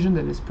cam engine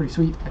that is pretty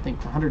sweet. I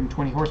think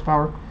 120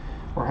 horsepower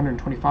or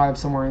 125,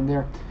 somewhere in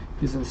there.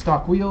 These are the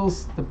stock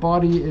wheels. The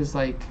body is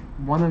like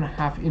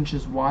 1.5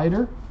 inches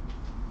wider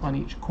on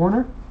each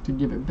corner to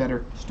give it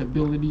better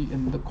stability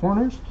in the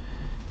corners.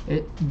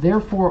 It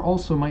therefore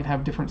also might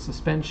have different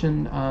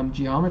suspension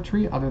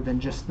geometry other than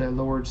just the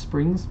lowered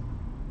springs.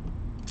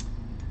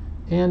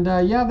 And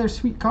yeah, they're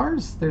sweet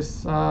cars.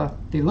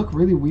 They look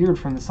really weird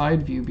from the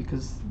side view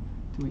because,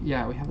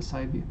 yeah, we have a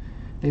side view.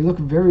 They look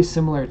very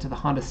similar to the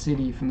Honda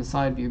City from the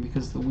side view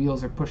because the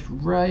wheels are pushed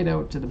right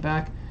out to the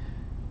back.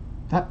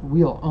 That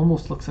wheel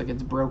almost looks like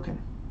it's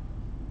broken.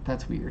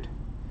 That's weird.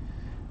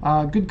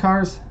 Good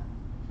cars.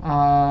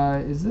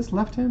 Is this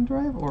left-hand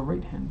drive or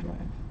right-hand drive?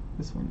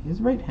 This one is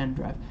right-hand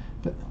drive.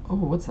 But, oh,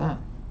 what's that?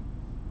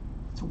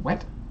 It's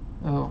wet?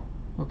 Oh,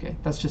 okay.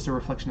 That's just a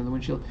reflection of the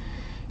windshield.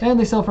 And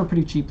they sell for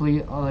pretty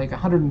cheaply, like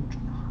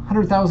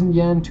 100,000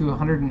 yen to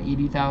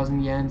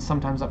 180,000 yen,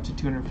 sometimes up to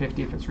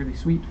 250 if it's really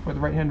sweet for the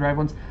right-hand drive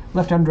ones.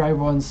 Left-hand drive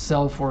ones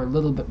sell for a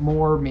little bit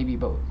more, maybe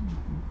about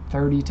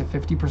 30 to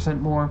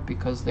 50% more,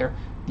 because they're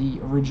the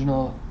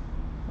original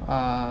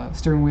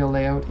steering wheel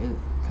layout,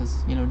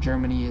 because, you know,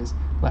 Germany is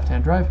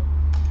left-hand drive.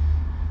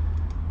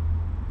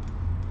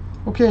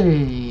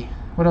 Okay,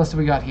 what else do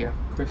we got here?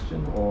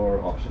 Question or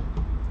option?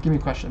 Give me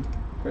a question.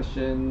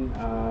 Question,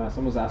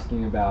 someone was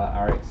asking about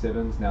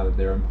RX-7s now that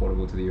they're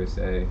importable to the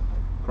USA.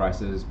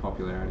 Prices,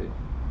 popularity.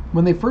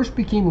 When they first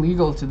became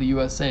legal to the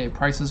USA,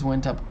 prices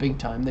went up big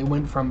time. They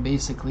went from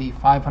basically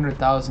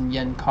 500,000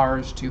 yen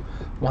cars to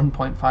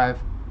 1.5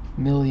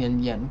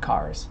 million yen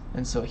cars.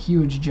 And so a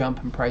huge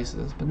jump in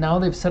prices. But now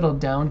they've settled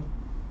down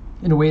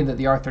in a way that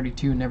the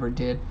R32 never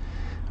did,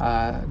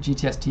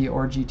 GTST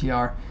or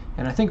GTR.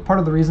 And I think part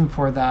of the reason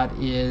for that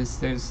is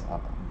there's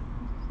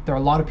There are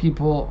a lot of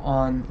people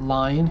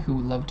online who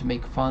love to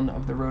make fun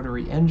of the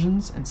rotary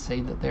engines and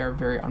say that they are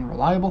very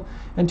unreliable,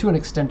 and to an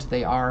extent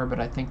they are, but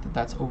I think that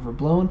that's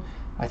overblown.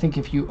 I think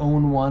if you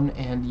own one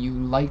and you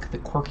like the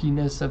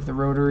quirkiness of the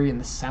rotary and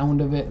the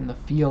sound of it and the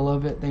feel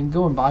of it, then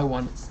go and buy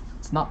one.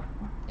 It's not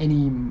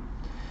any...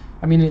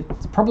 I mean,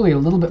 it's probably a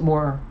little bit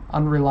more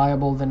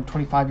unreliable than a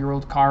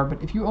 25-year-old car,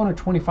 but if you own a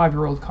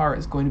 25-year-old car,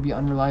 it's going to be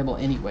unreliable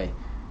anyway.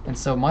 And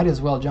so might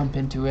as well jump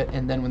into it,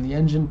 and then when the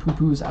engine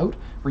poo-poos out,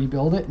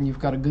 rebuild it, and you've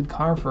got a good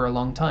car for a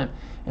long time.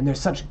 And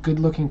there's such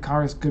good-looking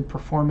cars,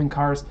 good-performing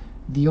cars.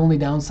 The only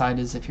downside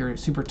is if you're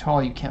super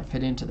tall, you can't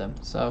fit into them.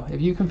 So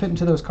if you can fit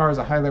into those cars,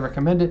 I highly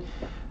recommend it.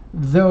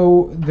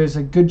 Though there's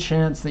a good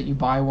chance that you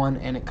buy one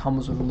and it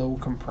comes with low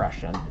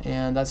compression.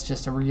 And that's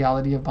just a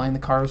reality of buying the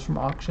cars from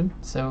auction.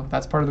 So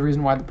that's part of the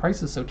reason why the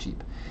price is so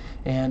cheap.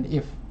 And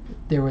if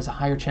there was a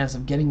higher chance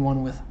of getting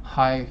one with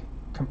high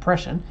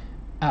compression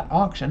at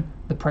auction,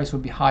 the price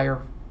would be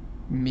higher,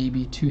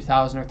 maybe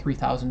 $2,000 or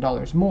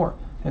 $3,000 more.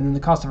 And then the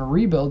cost of a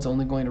rebuild is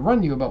only going to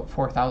run you about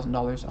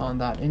 $4,000 on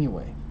that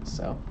anyway.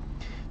 So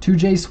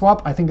 2J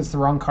swap, I think it's the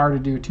wrong car to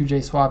do a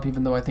 2J swap,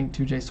 even though I think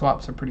 2J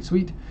swaps are pretty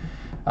sweet.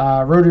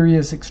 Rotary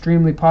is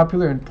extremely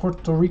popular in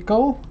Puerto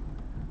Rico.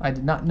 I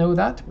did not know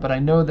that, but I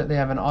know that they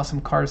have an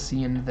awesome car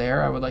scene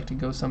there. I would like to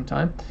go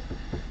sometime.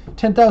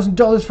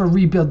 $10,000 for a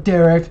rebuild,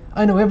 Derek.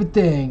 I know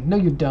everything. No,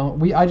 you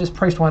don't. I just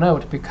priced one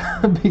out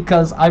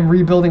because I'm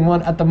rebuilding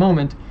one at the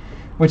moment,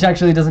 which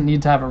actually doesn't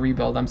need to have a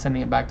rebuild. I'm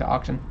sending it back to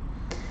auction.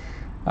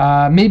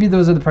 Maybe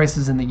those are the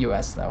prices in the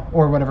US, though,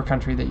 or whatever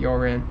country that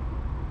you're in.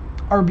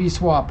 RB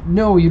swap.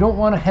 No, you don't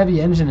want a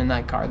heavy engine in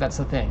that car. That's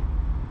the thing.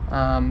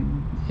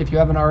 If you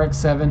have an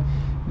RX-7,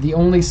 the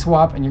only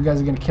swap, and you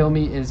guys are going to kill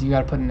me, is you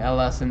got to put an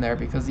LS in there,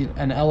 because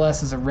an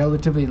LS is a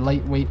relatively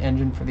lightweight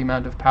engine for the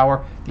amount of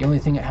power. The only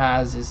thing it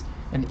has is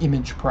an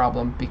image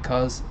problem,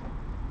 because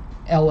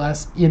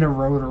LS in a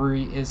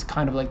rotary is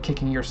kind of like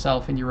kicking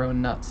yourself in your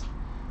own nuts.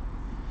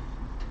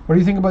 What do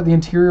you think about the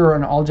interior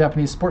on all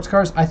Japanese sports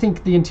cars? I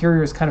think the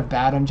interior is kind of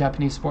bad on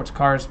Japanese sports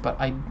cars, but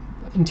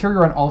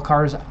interior on all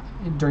cars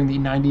during the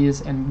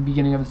 90s and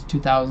beginning of the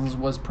 2000s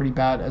was pretty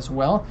bad as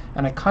well,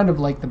 and I kind of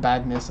like the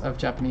badness of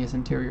Japanese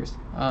interiors,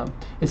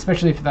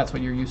 especially if that's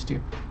what you're used to.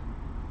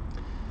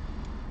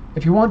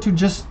 If you want to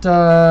just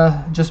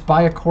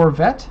buy a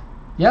Corvette,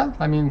 yeah,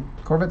 I mean,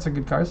 Corvettes are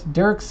good cars.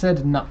 Derek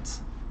said nuts.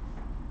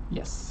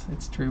 Yes,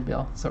 it's true,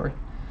 Bill. Sorry.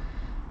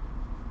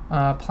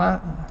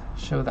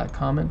 Show that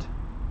comment.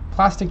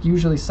 Plastic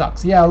usually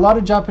sucks. Yeah, a lot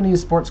of Japanese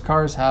sports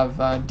cars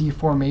have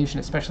deformation,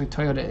 especially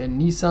Toyota and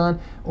Nissan,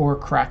 or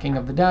cracking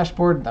of the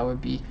dashboard. That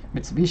would be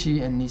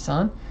Mitsubishi and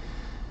Nissan.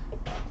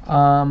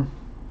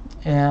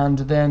 And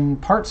then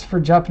parts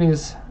for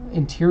Japanese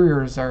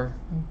interiors are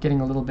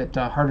getting a little bit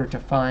harder to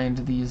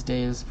find these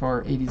days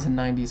for 80s and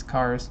 90s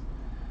cars.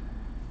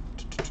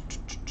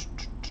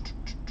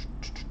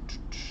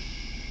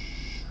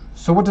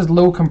 So what does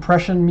low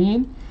compression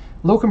mean?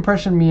 Low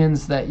compression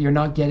means that you're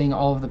not getting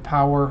all of the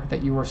power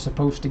that you were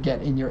supposed to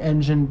get in your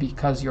engine,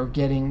 because you're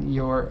getting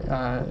your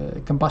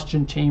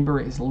combustion chamber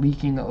is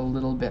leaking a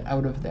little bit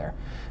out of there.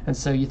 And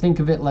so you think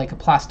of it like a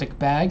plastic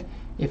bag.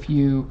 If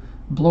you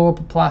blow up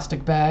a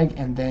plastic bag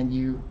and then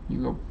you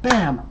go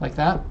bam like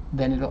that,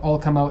 then it'll all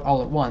come out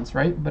all at once,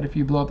 right? But if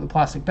you blow up the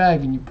plastic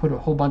bag and you put a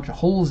whole bunch of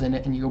holes in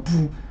it and you go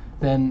poof,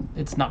 then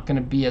it's not going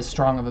to be as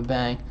strong of a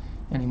bang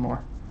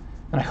anymore.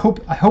 And I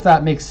hope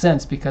that makes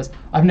sense, because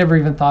I've never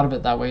even thought of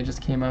it that way. It just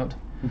came out.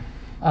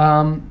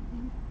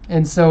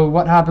 And so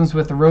what happens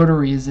with the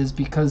rotaries is,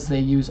 because they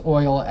use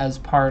oil as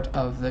part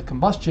of the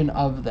combustion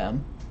of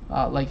them,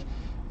 like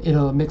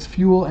it'll mix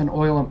fuel and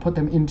oil and put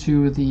them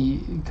into the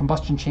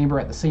combustion chamber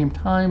at the same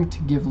time to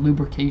give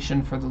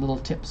lubrication for the little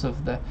tips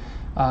of the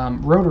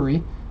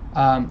rotary.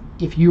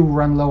 If you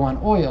run low on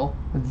oil,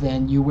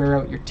 then you wear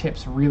out your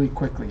tips really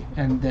quickly,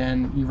 and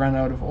then you run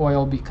out of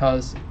oil,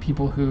 because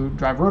people who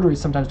drive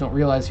rotaries sometimes don't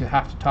realize you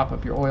have to top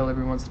up your oil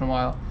every once in a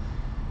while.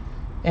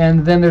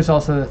 And then there's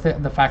also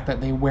the fact that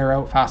they wear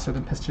out faster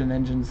than piston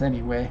engines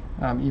anyway,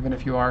 even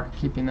if you are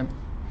keeping them.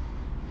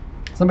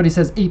 Somebody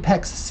says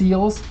Apex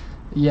seals.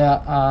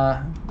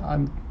 Yeah,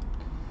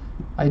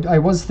 I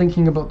was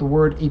thinking about the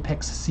word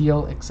Apex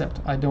seal,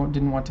 except I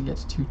didn't want to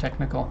get too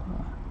technical,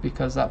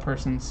 because that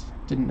person's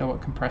didn't know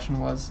what compression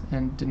was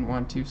and didn't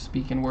want to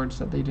speak in words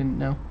that they didn't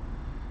know.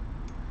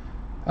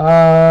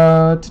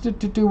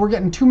 We're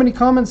getting too many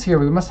comments here.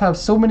 We must have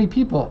so many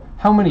people.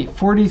 How many?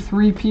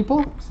 43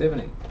 people?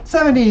 70.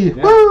 70! Yeah.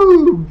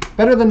 Woo!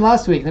 Better than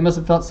last week. They must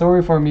have felt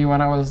sorry for me when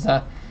I was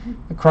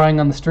crying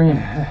on the stream.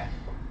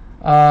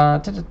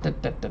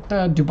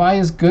 Dubai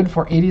is good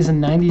for 80s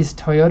and 90s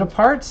Toyota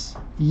parts?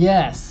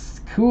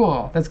 Yes.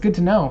 Cool. That's good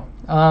to know.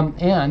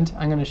 And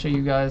I'm going to show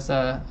you guys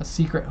a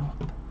secret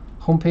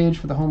homepage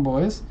for the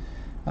homeboys.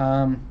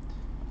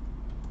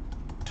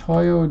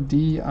 Toyo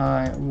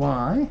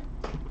DIY.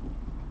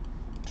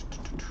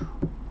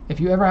 If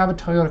you ever have a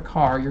Toyota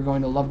car, you're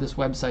going to love this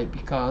website,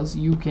 because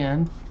you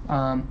can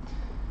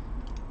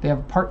they have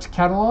a parts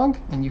catalog,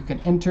 and you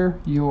can enter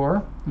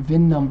your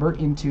VIN number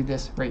into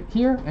this right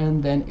here,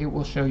 and then it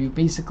will show you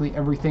basically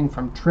everything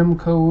from trim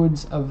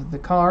codes of the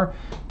car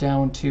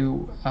down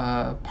to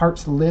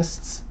parts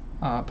lists,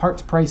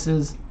 parts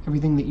prices,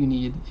 everything that you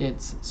need.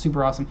 It's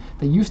super awesome.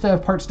 They used to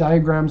have parts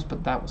diagrams,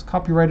 but that was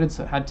copyrighted,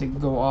 so it had to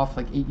go off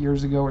like 8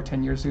 years ago or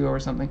 10 years ago or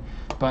something.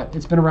 But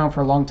it's been around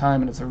for a long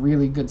time, and it's a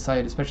really good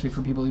site, especially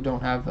for people who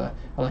don't have an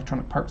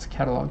electronic parts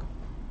catalog.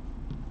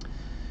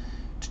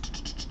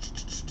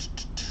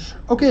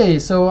 Okay,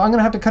 so I'm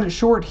gonna have to cut it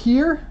short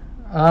here.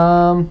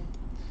 And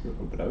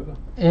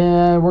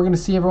we're going to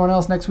see everyone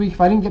else next week.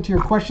 If I didn't get to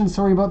your question,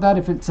 sorry about that.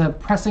 If it's a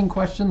pressing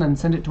question, then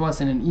send it to us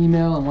in an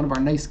email, and one of our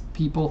nice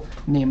people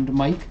named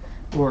Mike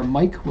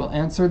will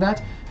answer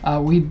that.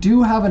 We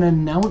do have an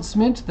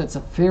announcement that's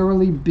a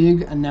fairly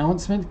big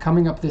announcement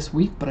coming up this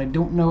week, but I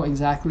don't know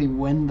exactly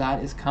when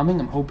that is coming.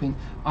 I'm hoping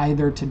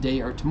either today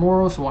or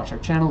tomorrow, so watch our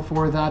channel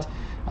for that.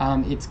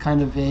 It's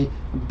kind of a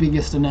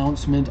biggest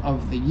announcement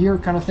of the year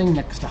kind of thing,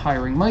 next to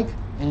hiring Mike,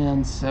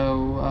 and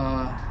so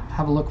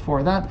have a look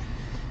for that.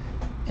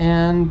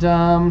 And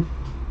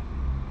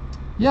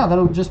yeah,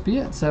 that'll just be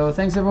it. So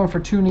thanks everyone for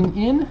tuning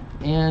in,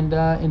 and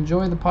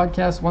enjoy the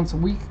podcast once a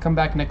week. Come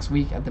back next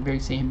week at the very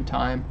same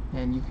time,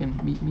 and you can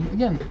meet me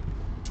again.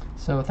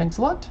 So thanks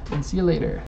a lot, and see you later.